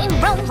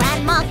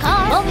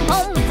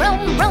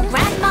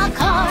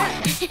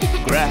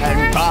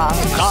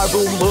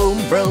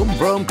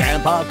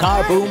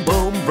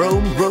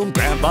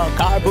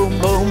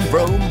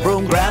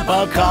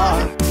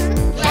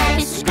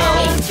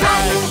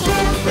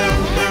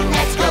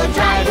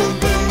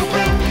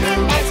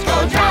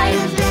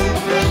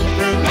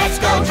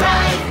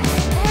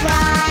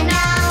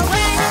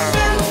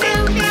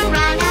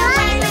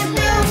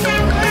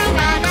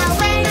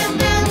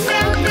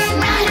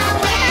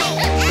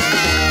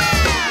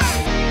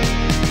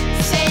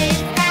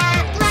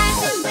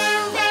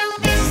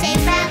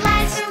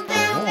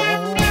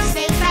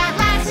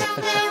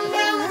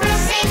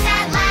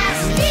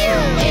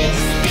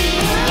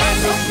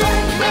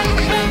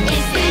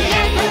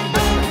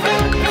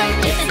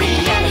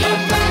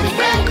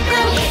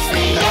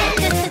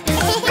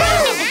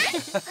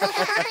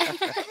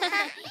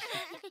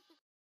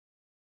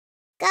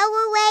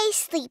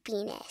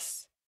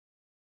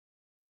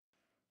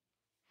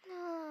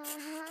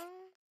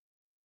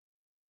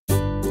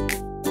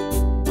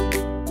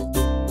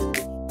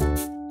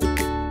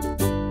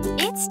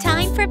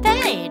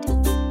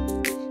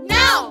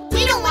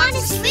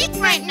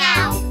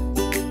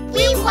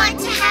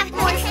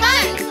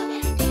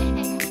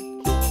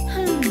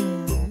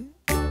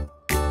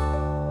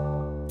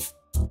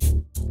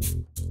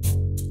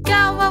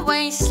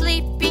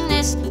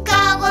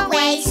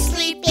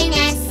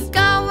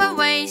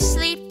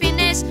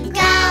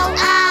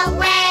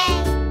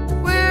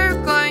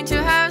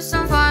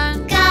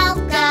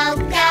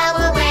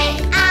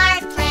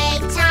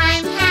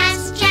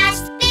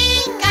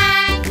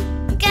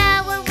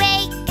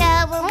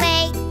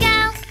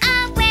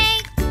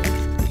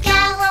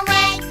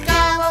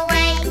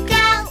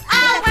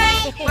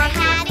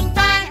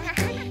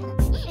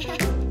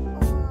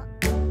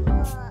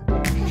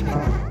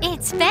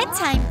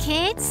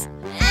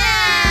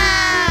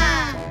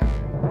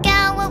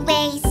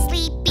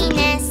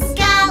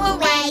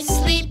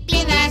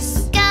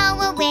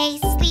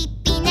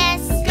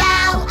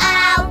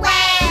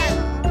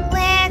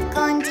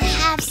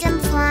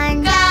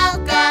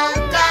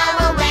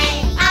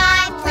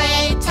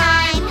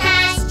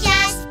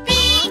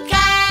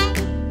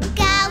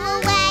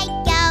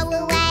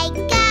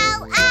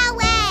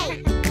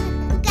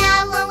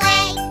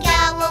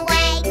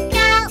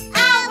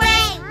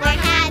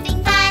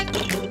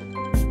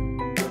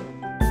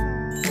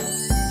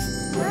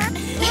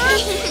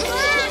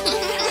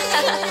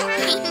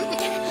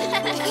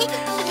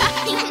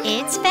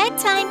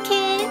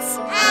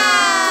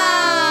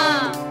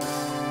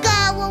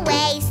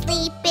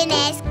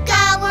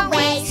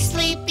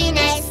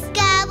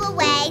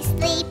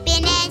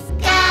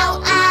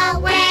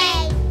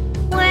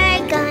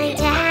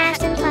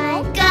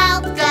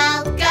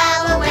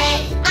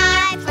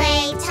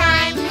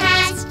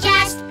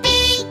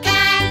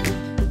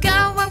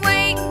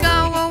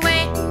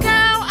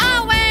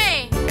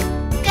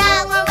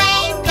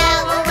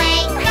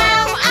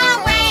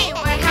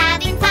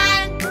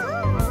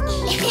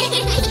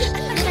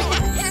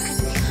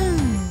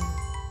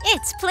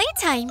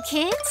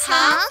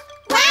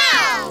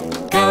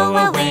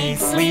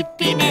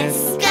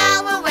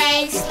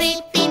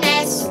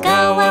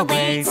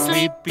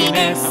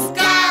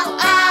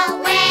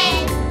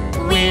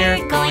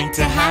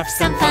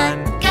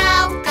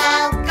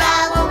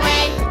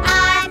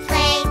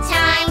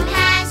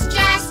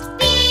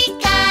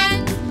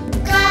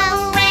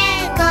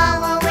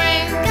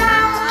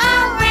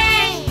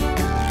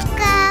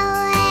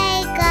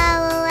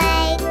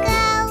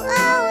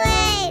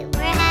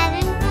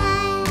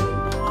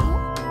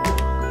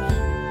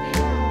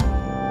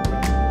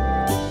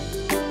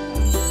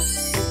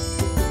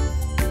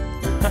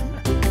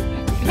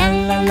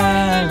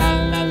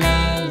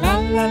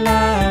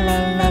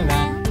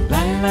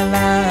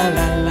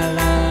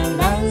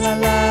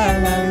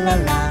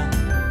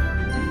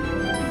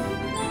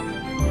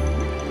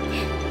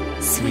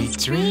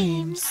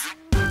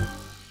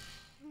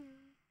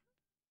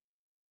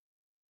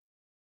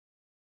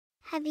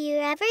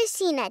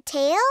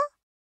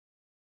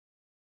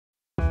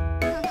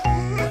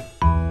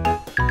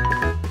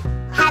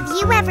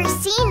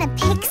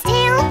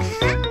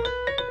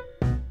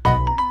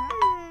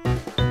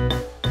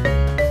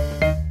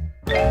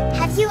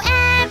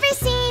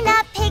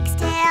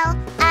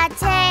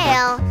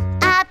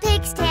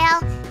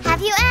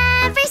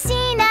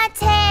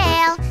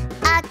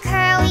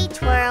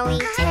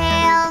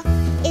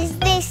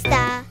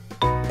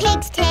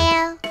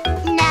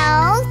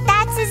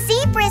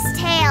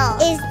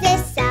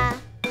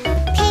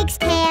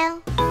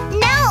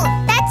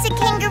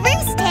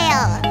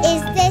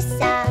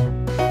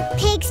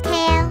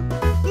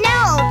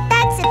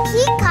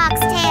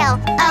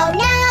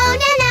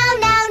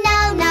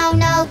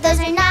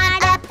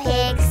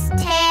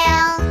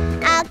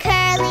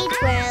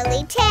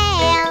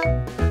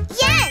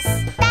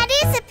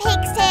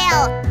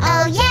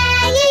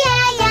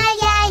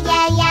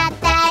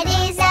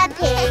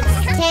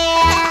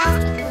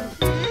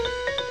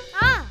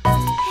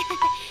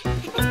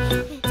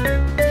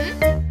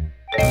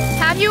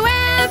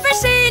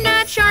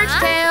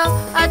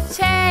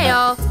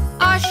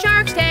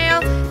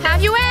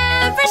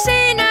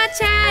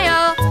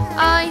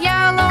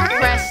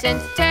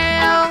crescent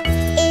tail.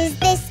 Is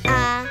this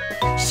a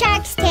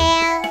shark's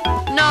tail?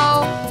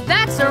 No,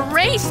 that's a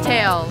race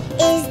tail.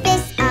 Is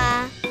this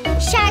a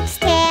shark's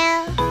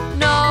tail?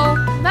 No,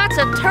 that's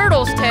a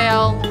turtle's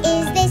tail.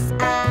 Is this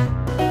a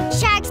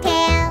shark's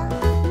tail?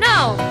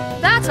 No,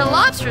 that's a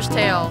lobster's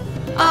tail.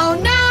 Oh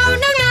no,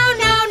 no, no,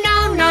 no,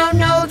 no, no,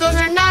 no, those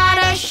are not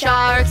a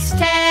shark's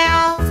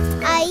tail.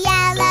 A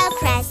yellow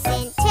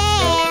crescent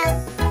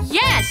tail.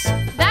 Yes,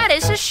 that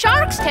is a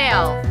shark's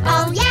tail.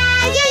 Oh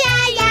yeah, yeah,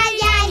 yeah, yeah,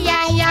 yeah,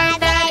 yeah, yeah,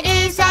 that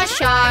is a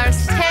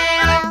shark's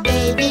tail.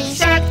 Baby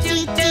shark,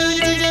 doo doo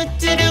doo doo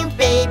doo doo.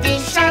 Baby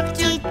shark,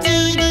 doo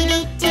doo doo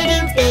doo doo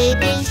doo.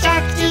 Baby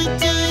shark, doo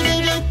doo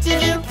doo doo doo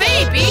doo.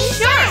 Baby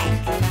shark.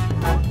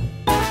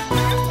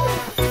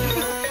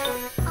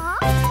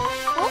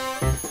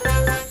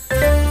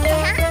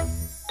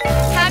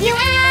 Have you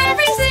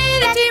ever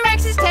seen a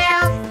T-Rex's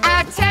tail?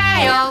 A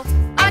tail,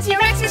 a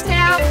T-Rex's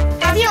tail.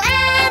 Have you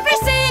ever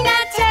seen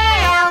a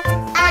tail?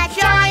 A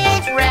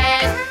giant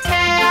red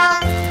tail.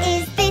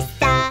 Is this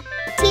the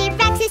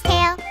T-Rex's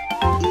tail?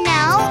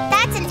 No,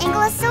 that's an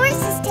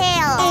Ankylosaurus's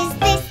tail. Is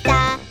this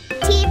the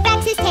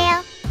T-Rex's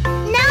tail?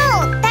 No,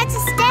 that's a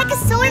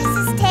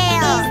Stegosaurus's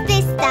tail. Is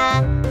this the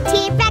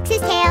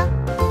T-Rex's tail?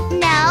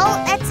 No,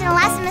 that's an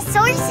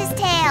Elasmosaurus's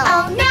tail.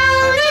 Oh no,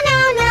 no, no,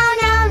 no,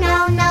 no, no,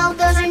 no,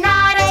 those are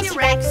not a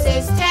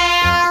T-Rex's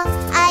tail.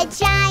 A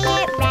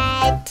giant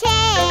red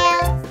tail.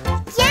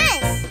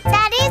 Yes,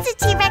 that is a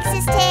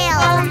T-Rex's tail.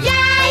 Oh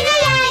yeah, yeah,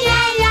 yeah,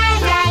 yeah, yeah,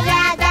 yeah,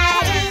 yeah,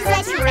 that is a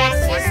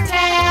T-Rex's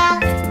tail.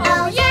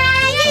 Oh yeah,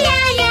 yeah,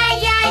 yeah, yeah,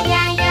 yeah,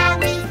 yeah, yeah,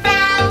 we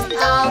found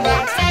all the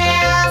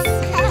tails.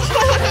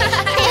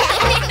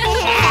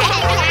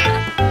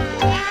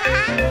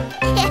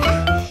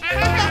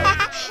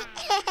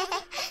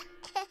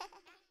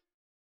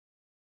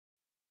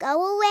 Go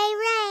away,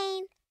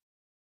 rain.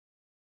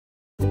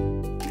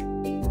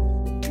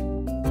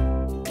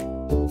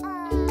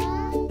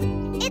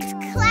 It's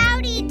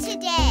cloudy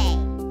today.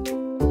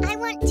 I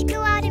want to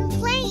go out and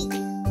play,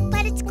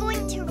 but it's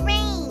going to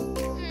rain.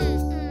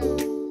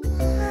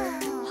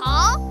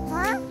 Huh?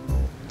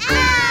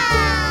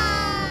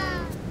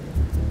 Ah!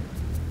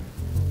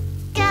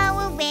 Go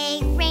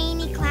away,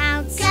 rainy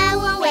clouds. Go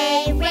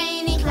away,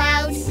 rainy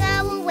clouds.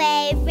 Go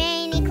away,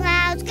 rainy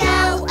clouds.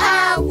 Go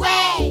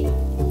away.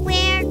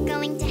 We're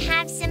going to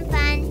have some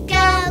fun.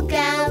 Go,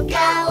 go,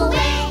 go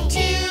away.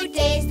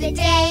 Today's the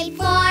day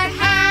for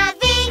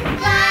having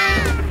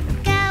fun.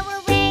 Go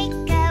away,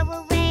 go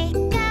away,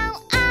 go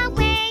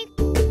away.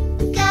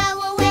 Go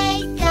away,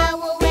 go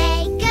away,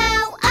 go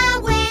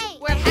away.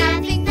 We're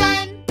having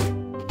fun.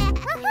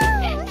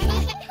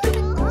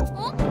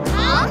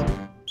 Huh?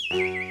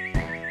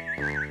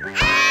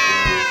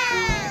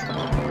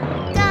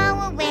 Go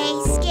away,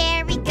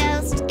 scary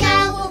ghost. Go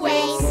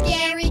away,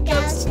 scary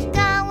ghost.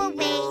 Go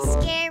away,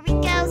 scary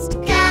ghost.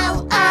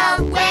 Go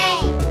away.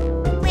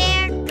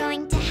 We're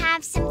going to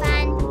have some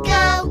fun.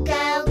 Go,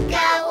 go,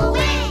 go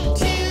away.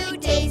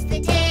 Today's the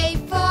day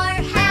for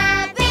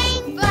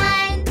having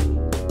fun.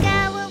 Go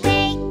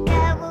away,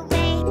 go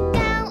away,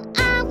 go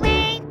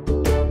away.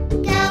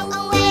 Go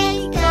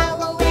away, go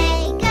away,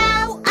 go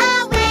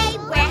away.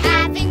 We're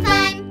having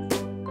fun.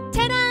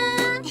 Ta-da!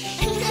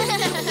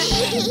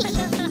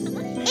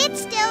 It's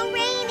still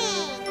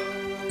raining.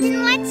 Then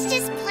let's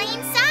just play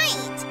inside.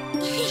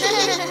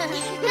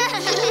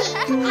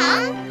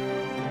 Huh?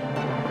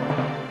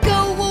 Go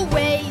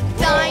away,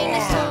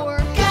 dinosaur.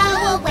 Go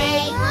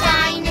away,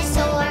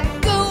 dinosaur.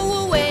 Go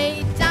away,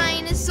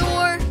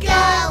 dinosaur.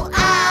 Go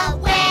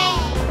away.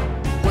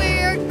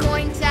 We're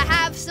going to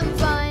have some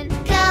fun.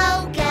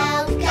 Go,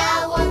 go,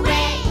 go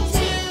away.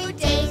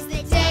 Today's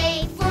the day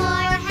for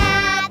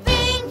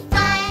having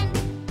fun.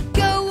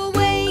 Go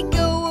away,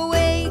 go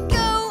away,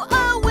 go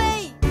away.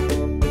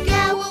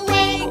 Go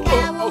away, go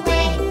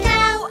away,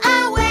 go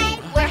away.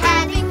 We're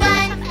having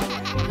fun.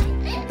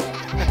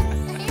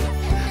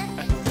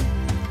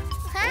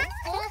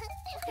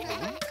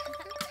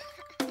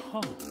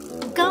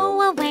 Go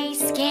away,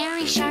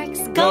 scary sharks.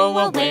 Go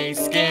away,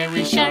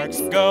 scary sharks.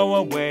 Go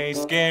away,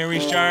 scary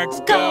sharks.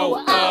 Go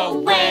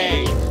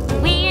away.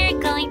 We're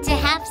going to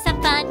have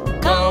some fun.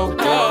 Go,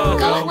 go,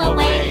 go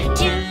away.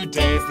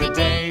 Today's the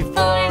day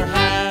for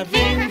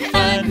having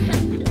fun.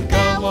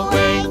 Go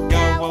away,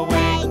 go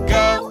away,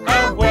 go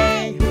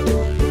away.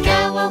 Go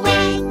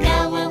away, go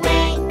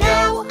away, go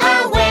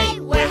away.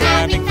 We're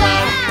having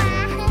fun.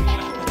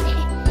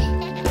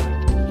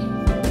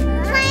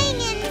 Playing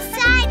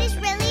inside is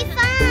really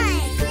fun.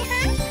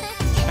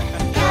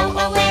 Go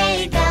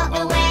away, go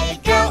away,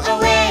 go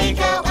away,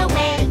 go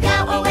away, go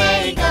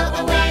away, go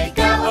away,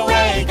 go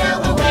away, go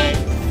away.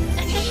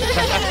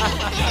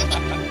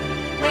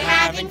 We're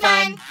having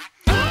fun.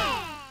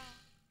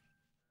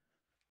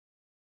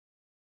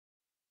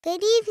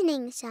 Good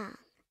evening song.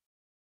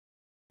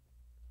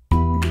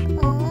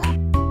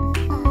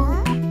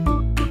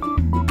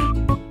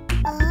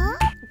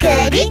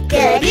 Goody,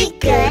 goody,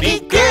 goody,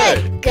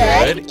 good.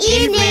 Good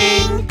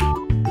evening.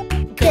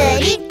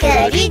 Goody,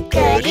 goody,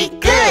 goody,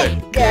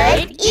 good.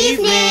 Good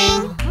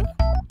evening.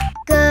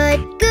 Good,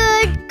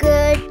 good,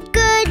 good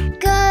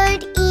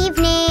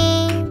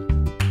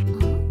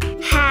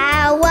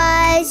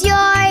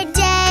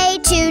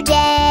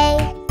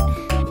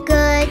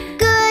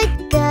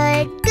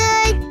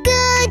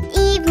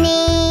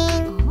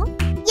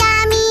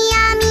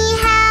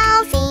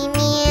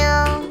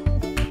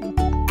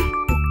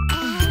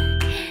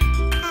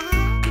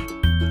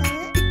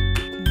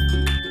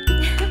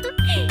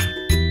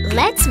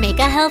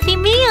healthy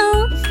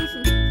meal.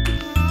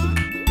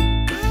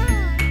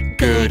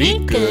 Goody,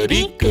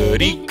 goody,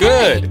 goody,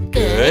 good.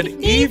 Good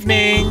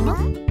evening.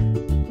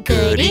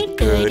 Goody,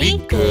 goody,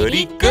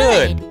 goody,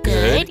 good.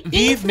 Good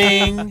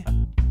evening.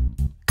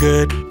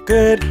 Good,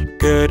 good,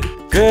 good,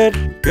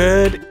 good,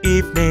 good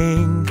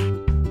evening.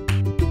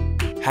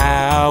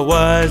 How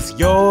was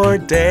your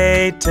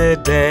day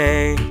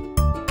today?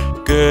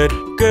 Good,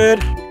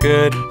 good,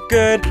 good,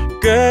 good,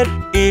 good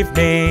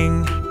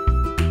evening.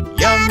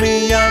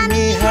 Yummy,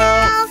 yummy,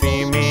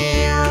 healthy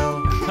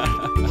meal.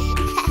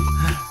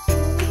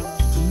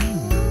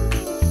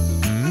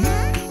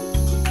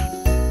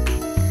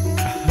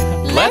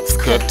 Let's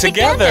cook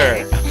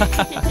together.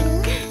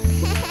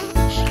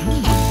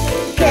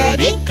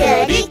 Goody,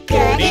 goody,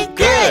 goody,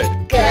 Good.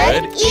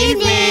 good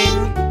evening.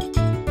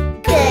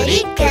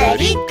 Goody,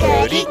 goody,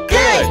 goody,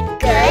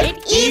 good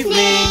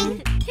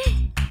evening.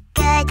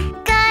 Good,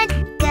 good,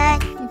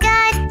 good,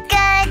 good,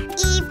 good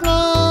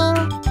evening.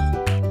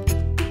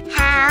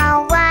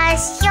 How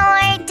was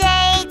your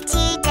day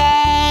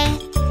today?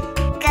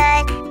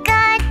 Good,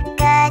 good,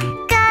 good,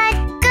 good,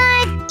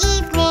 good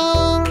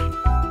evening.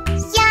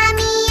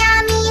 Yummy,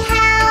 yummy,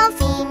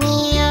 healthy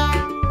meal.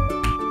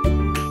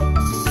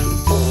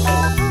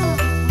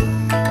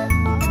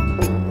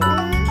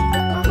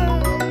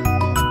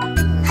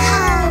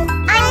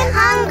 I'm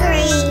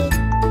hungry.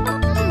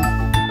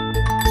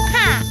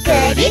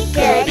 Goody,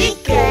 goody,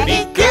 goody,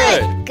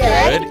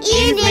 good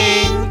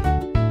evening.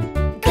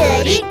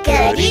 Goody,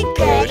 goody,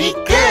 goody,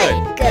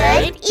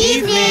 good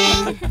evening.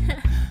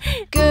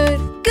 Good,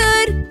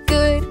 good,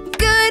 good,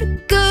 good,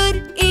 good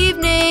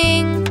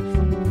evening.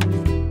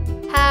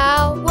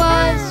 How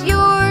was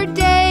your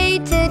day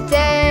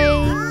today?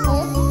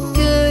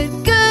 Good,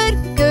 good,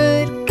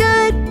 good,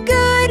 good,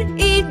 good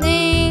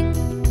evening.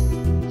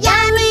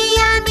 Yummy,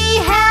 yummy,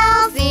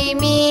 healthy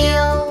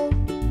meal.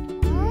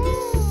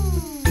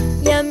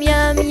 Yum,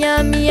 yum,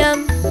 yum, yum.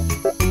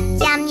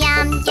 Yum,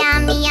 yum,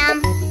 yum, yum.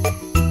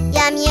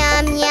 Yum,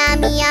 yum,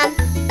 yum, yum.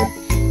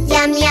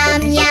 Yum,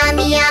 yum, yum,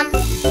 yum.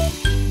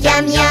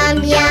 Yum, yum,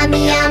 yum,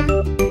 yum.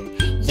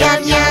 Yum,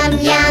 yum,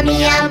 yum,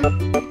 yum.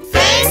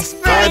 Thanks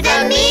for the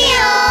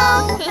meal.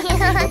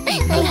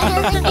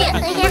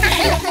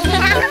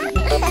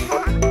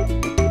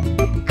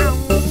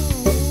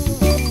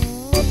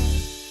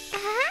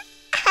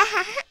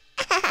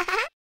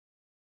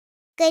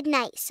 Good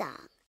night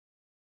song.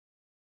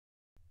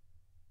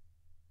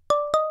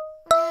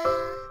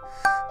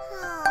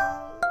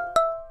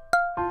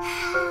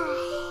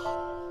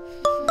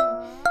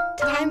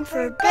 Time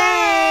for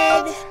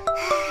bed.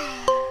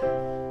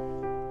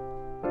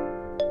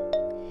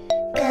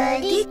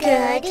 Goody,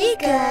 goody,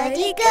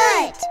 goody,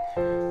 good.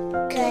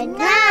 Good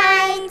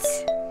night.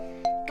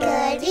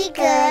 Goody,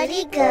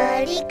 goody,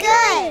 goody,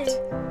 good.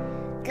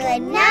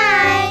 Good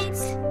night.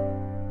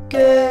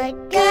 Good,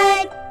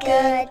 good,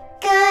 good,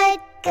 good,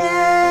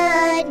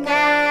 good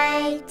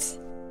night.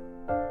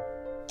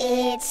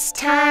 It's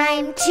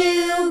time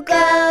to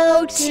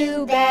go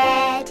to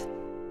bed.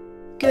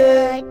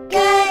 Good,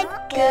 good,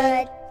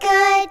 good,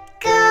 good,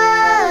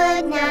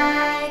 good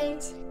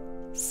night.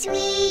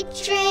 Sweet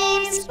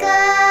dreams,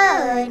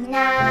 good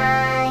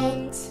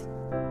night.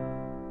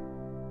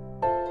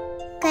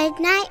 Good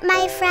night,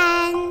 my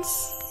friends.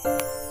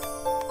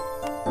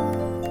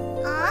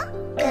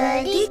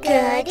 Goody,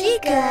 goody,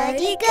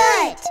 goody,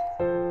 good.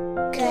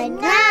 Good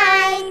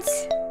night.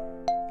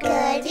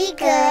 Goody,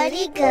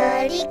 goody,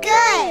 goody,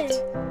 good.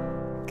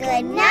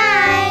 Good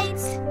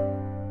night.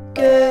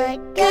 Good,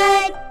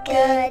 good,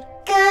 good,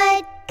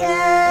 good,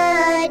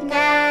 good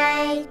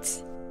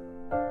night.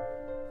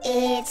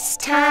 It's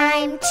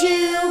time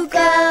to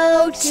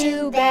go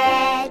to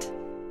bed.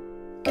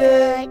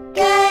 Good,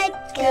 good,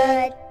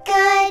 good,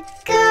 good,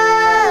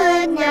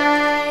 good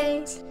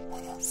night.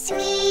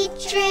 Sweet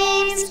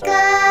dreams,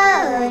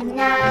 good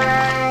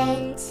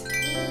night.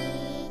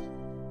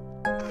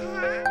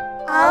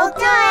 All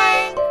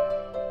done.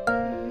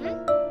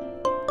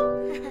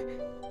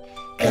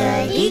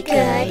 Goody,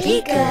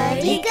 goody,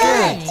 goody,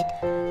 good.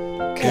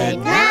 Good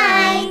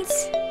night.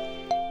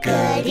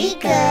 Goody,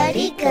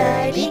 goody,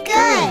 goody,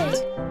 good.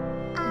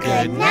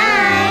 Good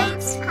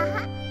night.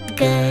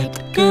 Good,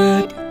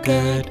 good,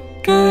 good,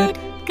 good,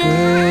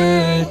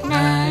 good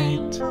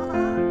night.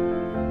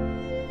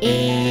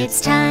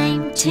 It's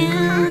time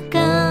to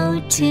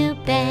go to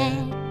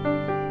bed.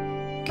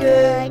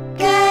 Good,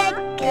 good,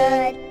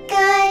 good,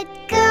 good,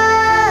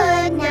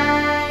 good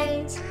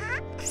night.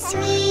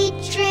 Sweet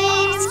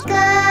dreams,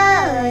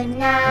 good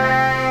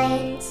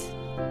night.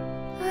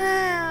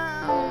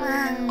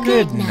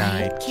 Good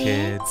night,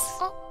 kids.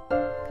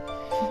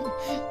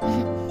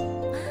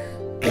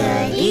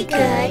 Goody,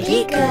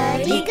 goody,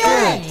 goody,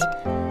 good.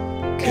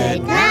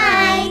 Good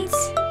night.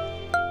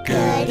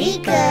 Goody,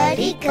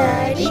 goody,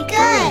 goody,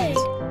 good.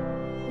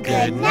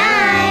 Good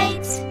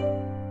night.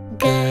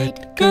 Good,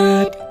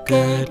 good,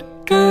 good,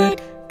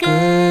 good,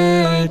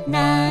 good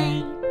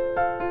night.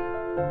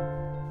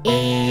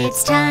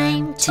 It's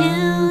time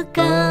to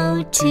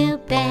go to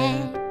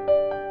bed.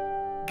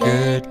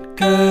 Good,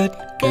 good,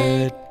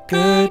 good,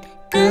 good,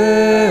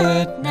 good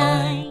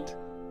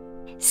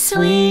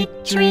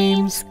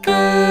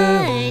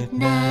Good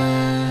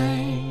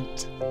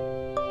night.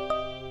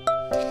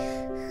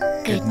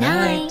 Good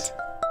night.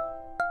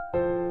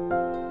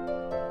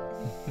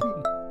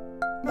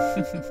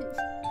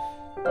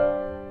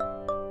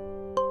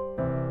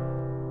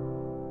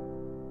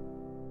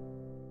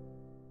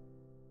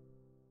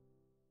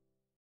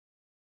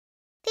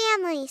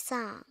 Family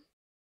song.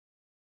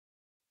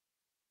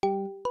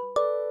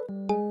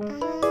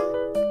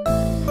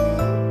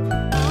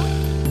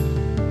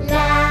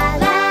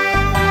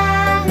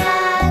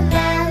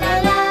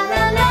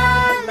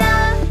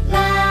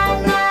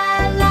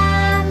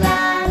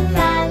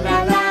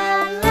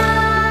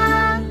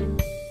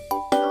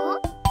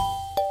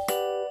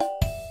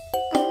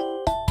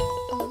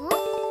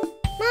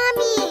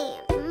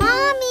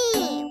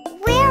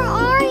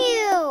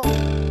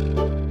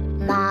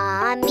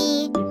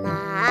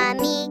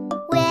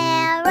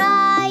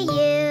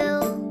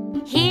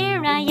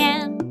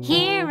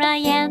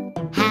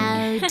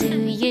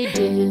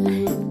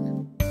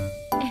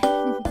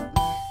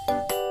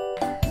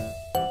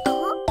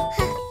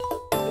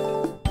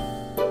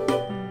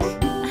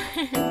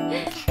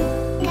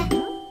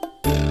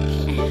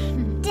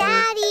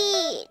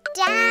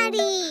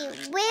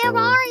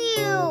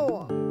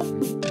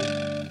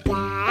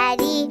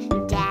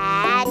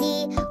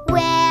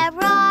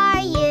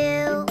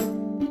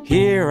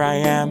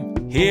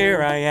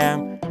 Here I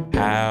am,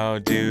 how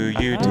do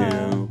you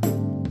do?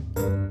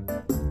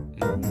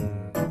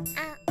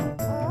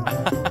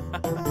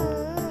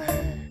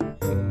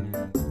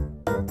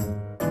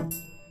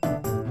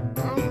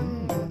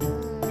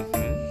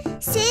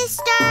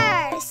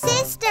 Sister,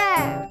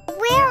 sister,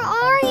 where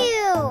are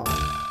you?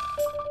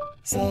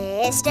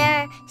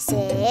 Sister,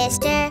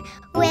 sister,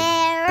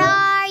 where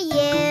are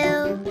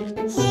you?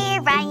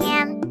 Here I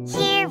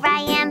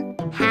am,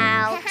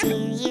 how do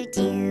you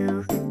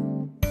do?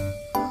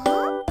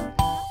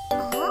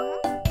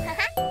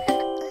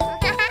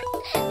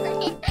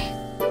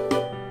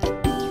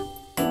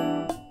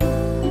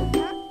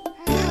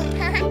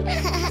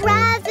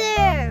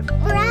 Brother,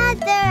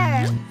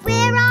 brother,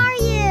 where are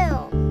you?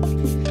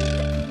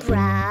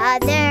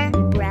 Brother,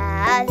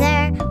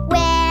 brother,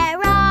 where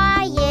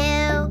are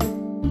you?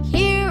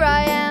 Here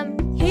I am,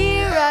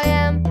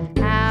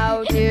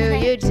 how do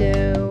you do?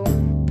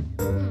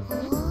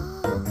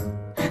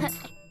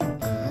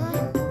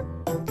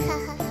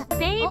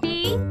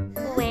 Baby,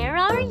 where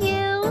are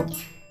you?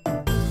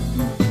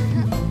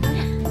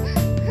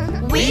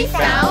 We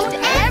found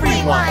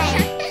everyone!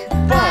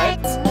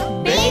 But,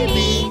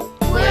 baby,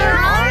 where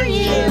are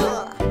you?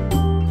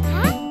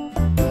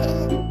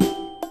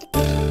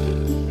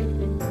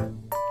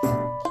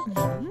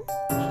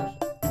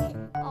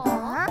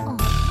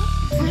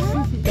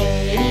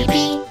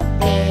 Baby,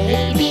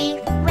 baby,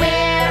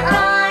 where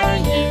are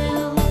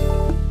you?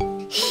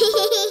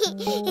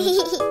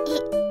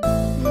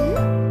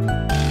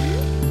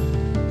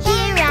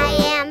 Here I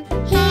am,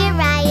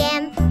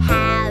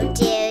 how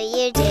do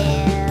you do?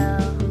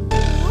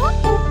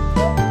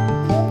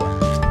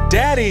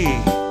 Daddy!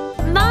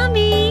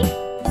 Mommy!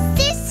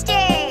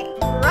 Sister,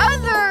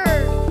 Brother!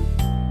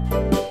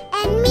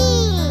 and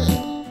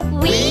me.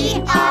 We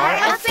are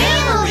a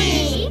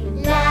family!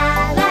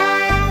 La la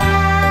la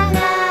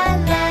la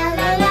la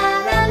la la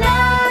la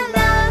la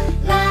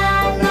la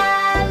la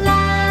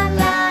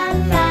la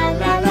la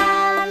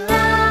la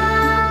la.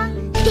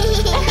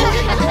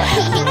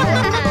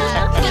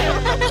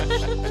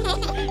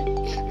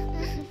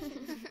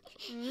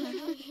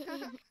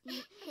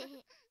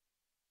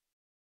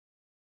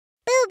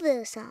 Boo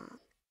Boo Song.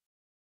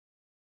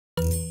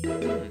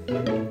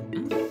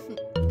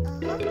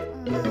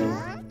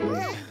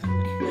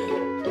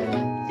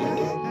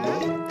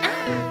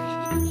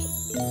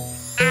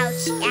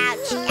 Ouch,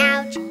 ouch,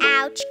 ouch,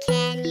 ouch,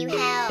 can you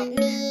help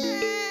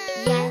me?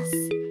 Yes,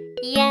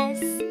 yes,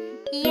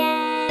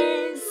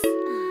 yes.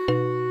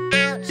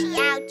 Ouchie,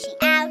 ouchie,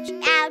 ouch,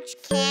 ouch,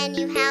 can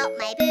you help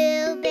my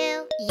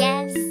boo-boo?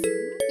 Yes,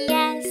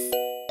 yes,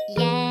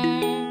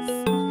 yes.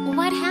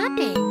 What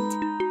happened?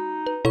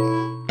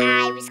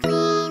 I was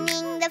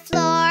cleaning the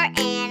floor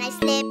and I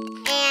slipped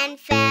and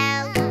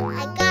fell.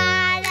 I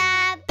got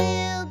a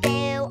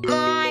boo-boo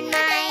on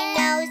my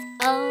nose.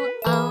 Oh,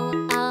 oh,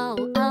 oh,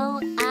 oh,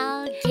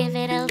 I'll give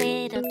it a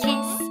little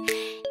kiss.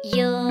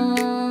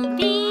 You'll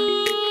be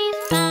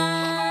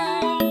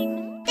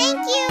fine.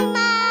 Thank you,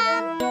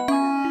 Mom.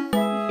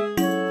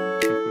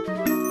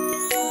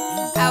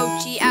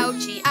 Ouchie,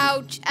 ouchie,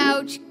 ouch,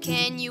 ouch,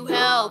 can you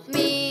help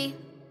me?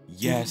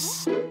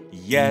 Yes,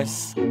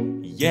 yes,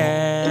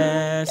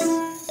 yes.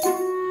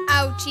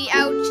 Ouchie,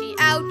 ouchie,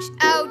 ouch,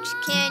 ouch,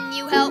 can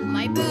you help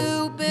my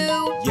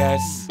boo-boo?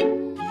 Yes,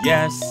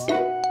 yes,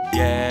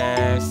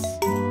 yes.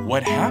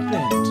 What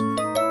happened?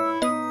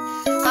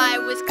 I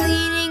was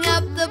cleaning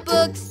up the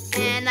books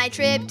and I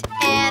tripped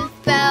and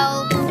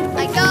fell.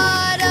 I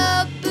got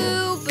a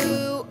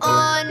boo-boo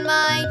on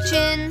my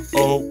chin.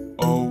 Oh,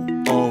 oh,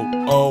 oh,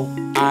 oh,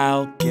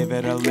 I'll give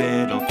it a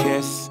little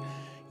kiss.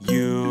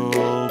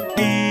 You'll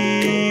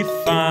be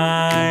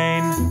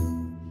fine.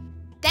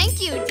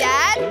 Thank you,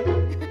 Dad.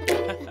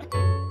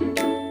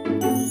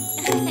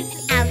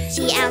 Ouchie,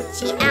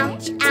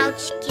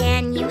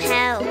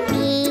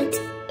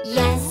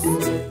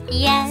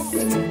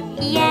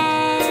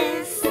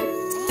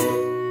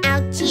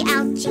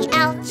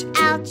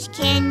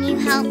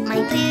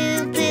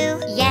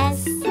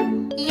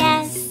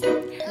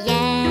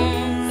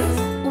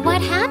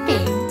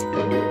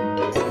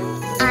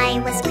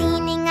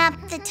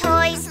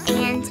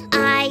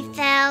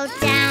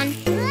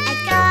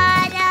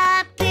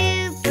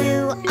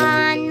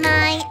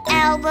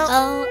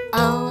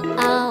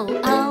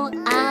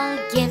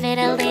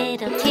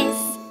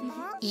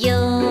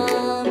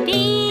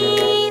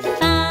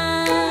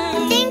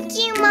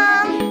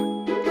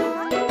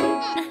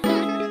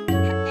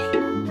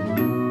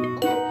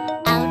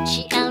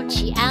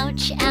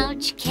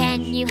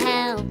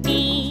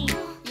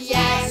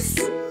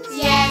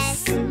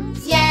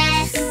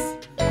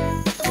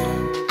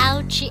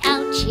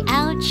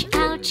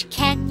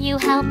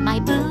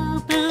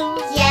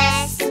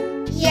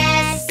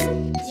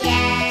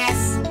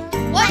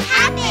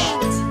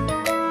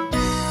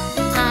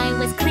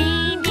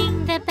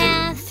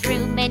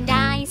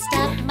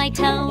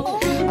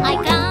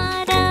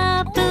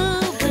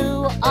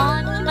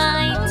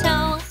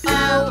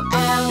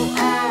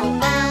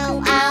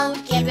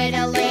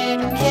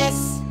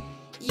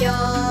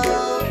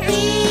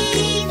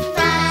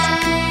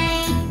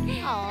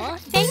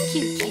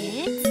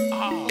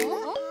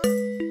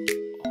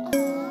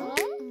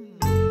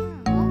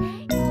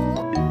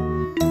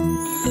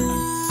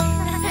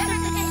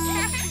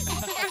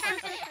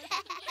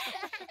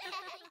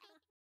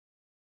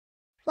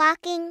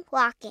 walking,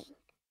 walking.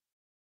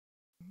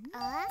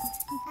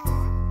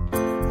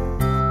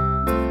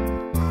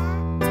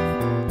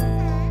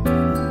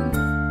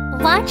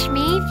 Watch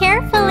me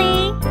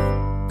carefully.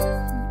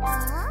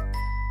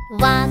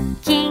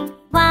 Walking,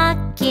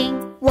 walking,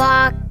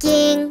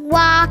 Walking,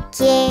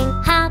 walking.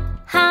 hop,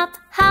 hop,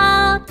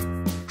 hop.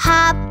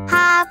 Hop,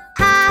 hop,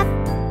 hop.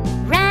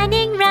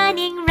 Running,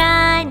 running,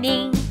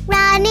 running.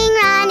 Running,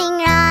 running,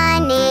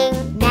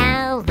 running.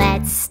 Now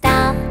let's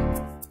stop.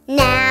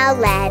 Now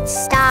let's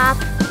stop.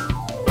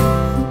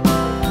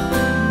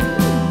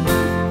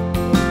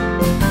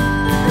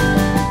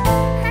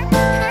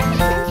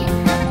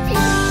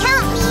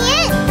 Count me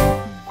in.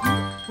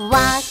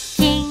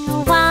 Walking,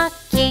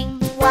 walking,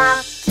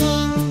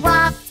 Walking,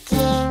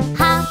 walking.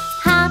 hop,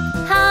 hop,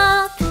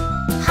 hop.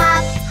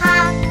 Hop,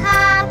 hop,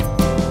 hop.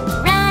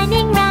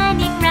 Running,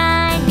 running,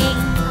 running.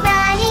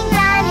 Running,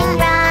 running,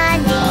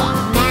 running.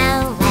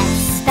 Now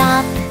let's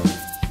stop.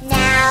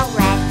 Now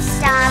let's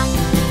stop.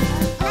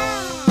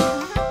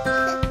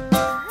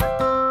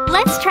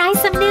 Let's try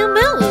some new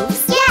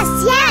moves. Yes,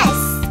 yes.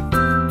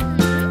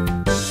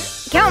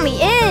 Count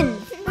me in.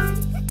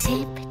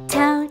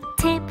 Tiptoe,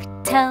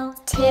 tiptoe.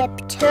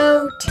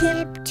 Tiptoe,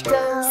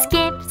 tiptoe.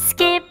 Skip,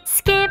 skip,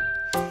 skip.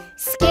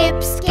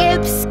 Skip,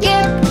 skip,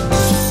 skip.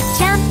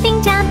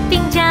 Jumping,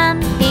 jumping,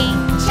 jumping.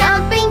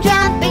 Jumping,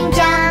 jumping,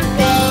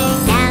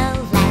 jumping. Now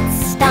let's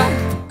stop.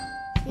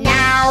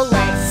 Now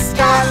let's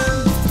stop.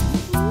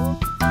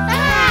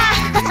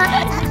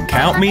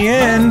 Count me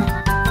in.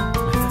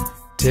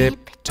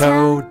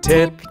 Tiptoe,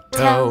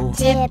 tiptoe.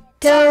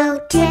 Tiptoe,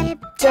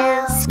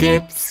 tiptoe.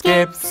 Skip,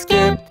 skip,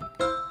 skip.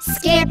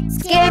 Skip,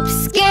 skip,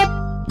 skip.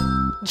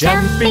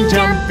 Jumping,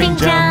 jumping,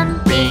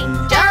 jumping.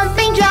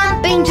 Jumping,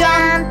 jumping,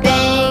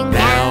 jumping.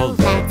 Now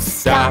let's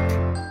stop.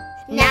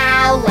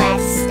 Now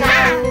let's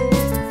stop.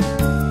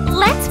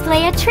 Let's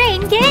play a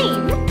train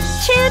game.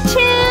 Choo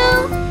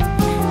choo.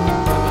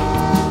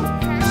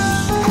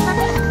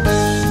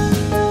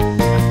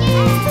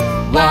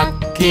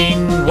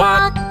 Walking,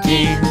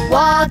 walking.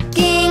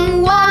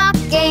 Walking,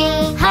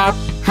 walking. Hop,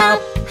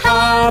 hop,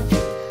 hop.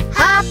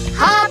 Hop,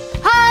 hop,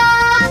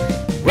 hop.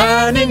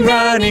 Running,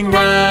 running,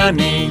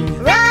 running.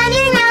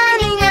 Running,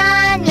 running,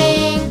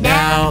 running.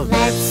 Now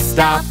let's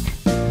stop.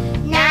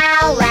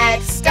 Now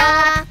let's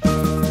stop.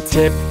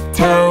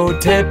 Tiptoe,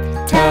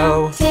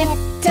 tiptoe.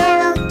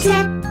 Tiptoe,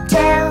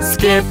 tiptoe.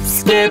 Skip,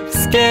 skip,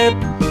 skip.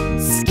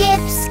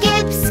 Skip,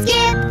 skip,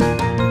 skip.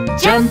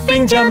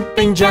 Jumping,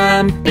 jumping,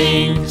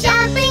 jumping.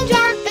 Jumping,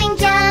 jumping,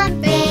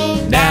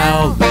 jumping.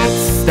 Now let's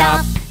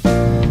stop.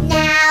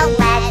 Now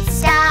let's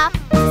stop.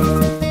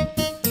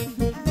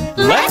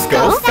 Let's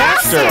go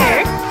faster.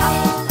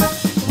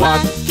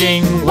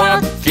 Walking,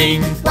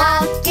 walking.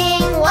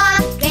 Walking,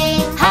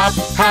 walking. Hop,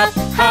 hop,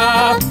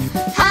 hop.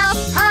 Hop,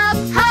 hop,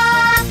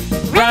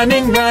 hop.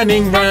 Running,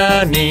 running,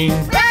 running.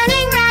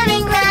 Running,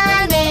 running,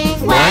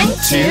 running. 1,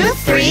 2,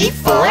 3,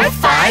 4,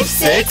 5,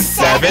 6,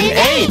 7,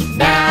 8.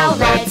 Now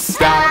let's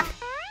stop.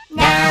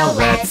 Now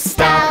let's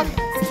stop.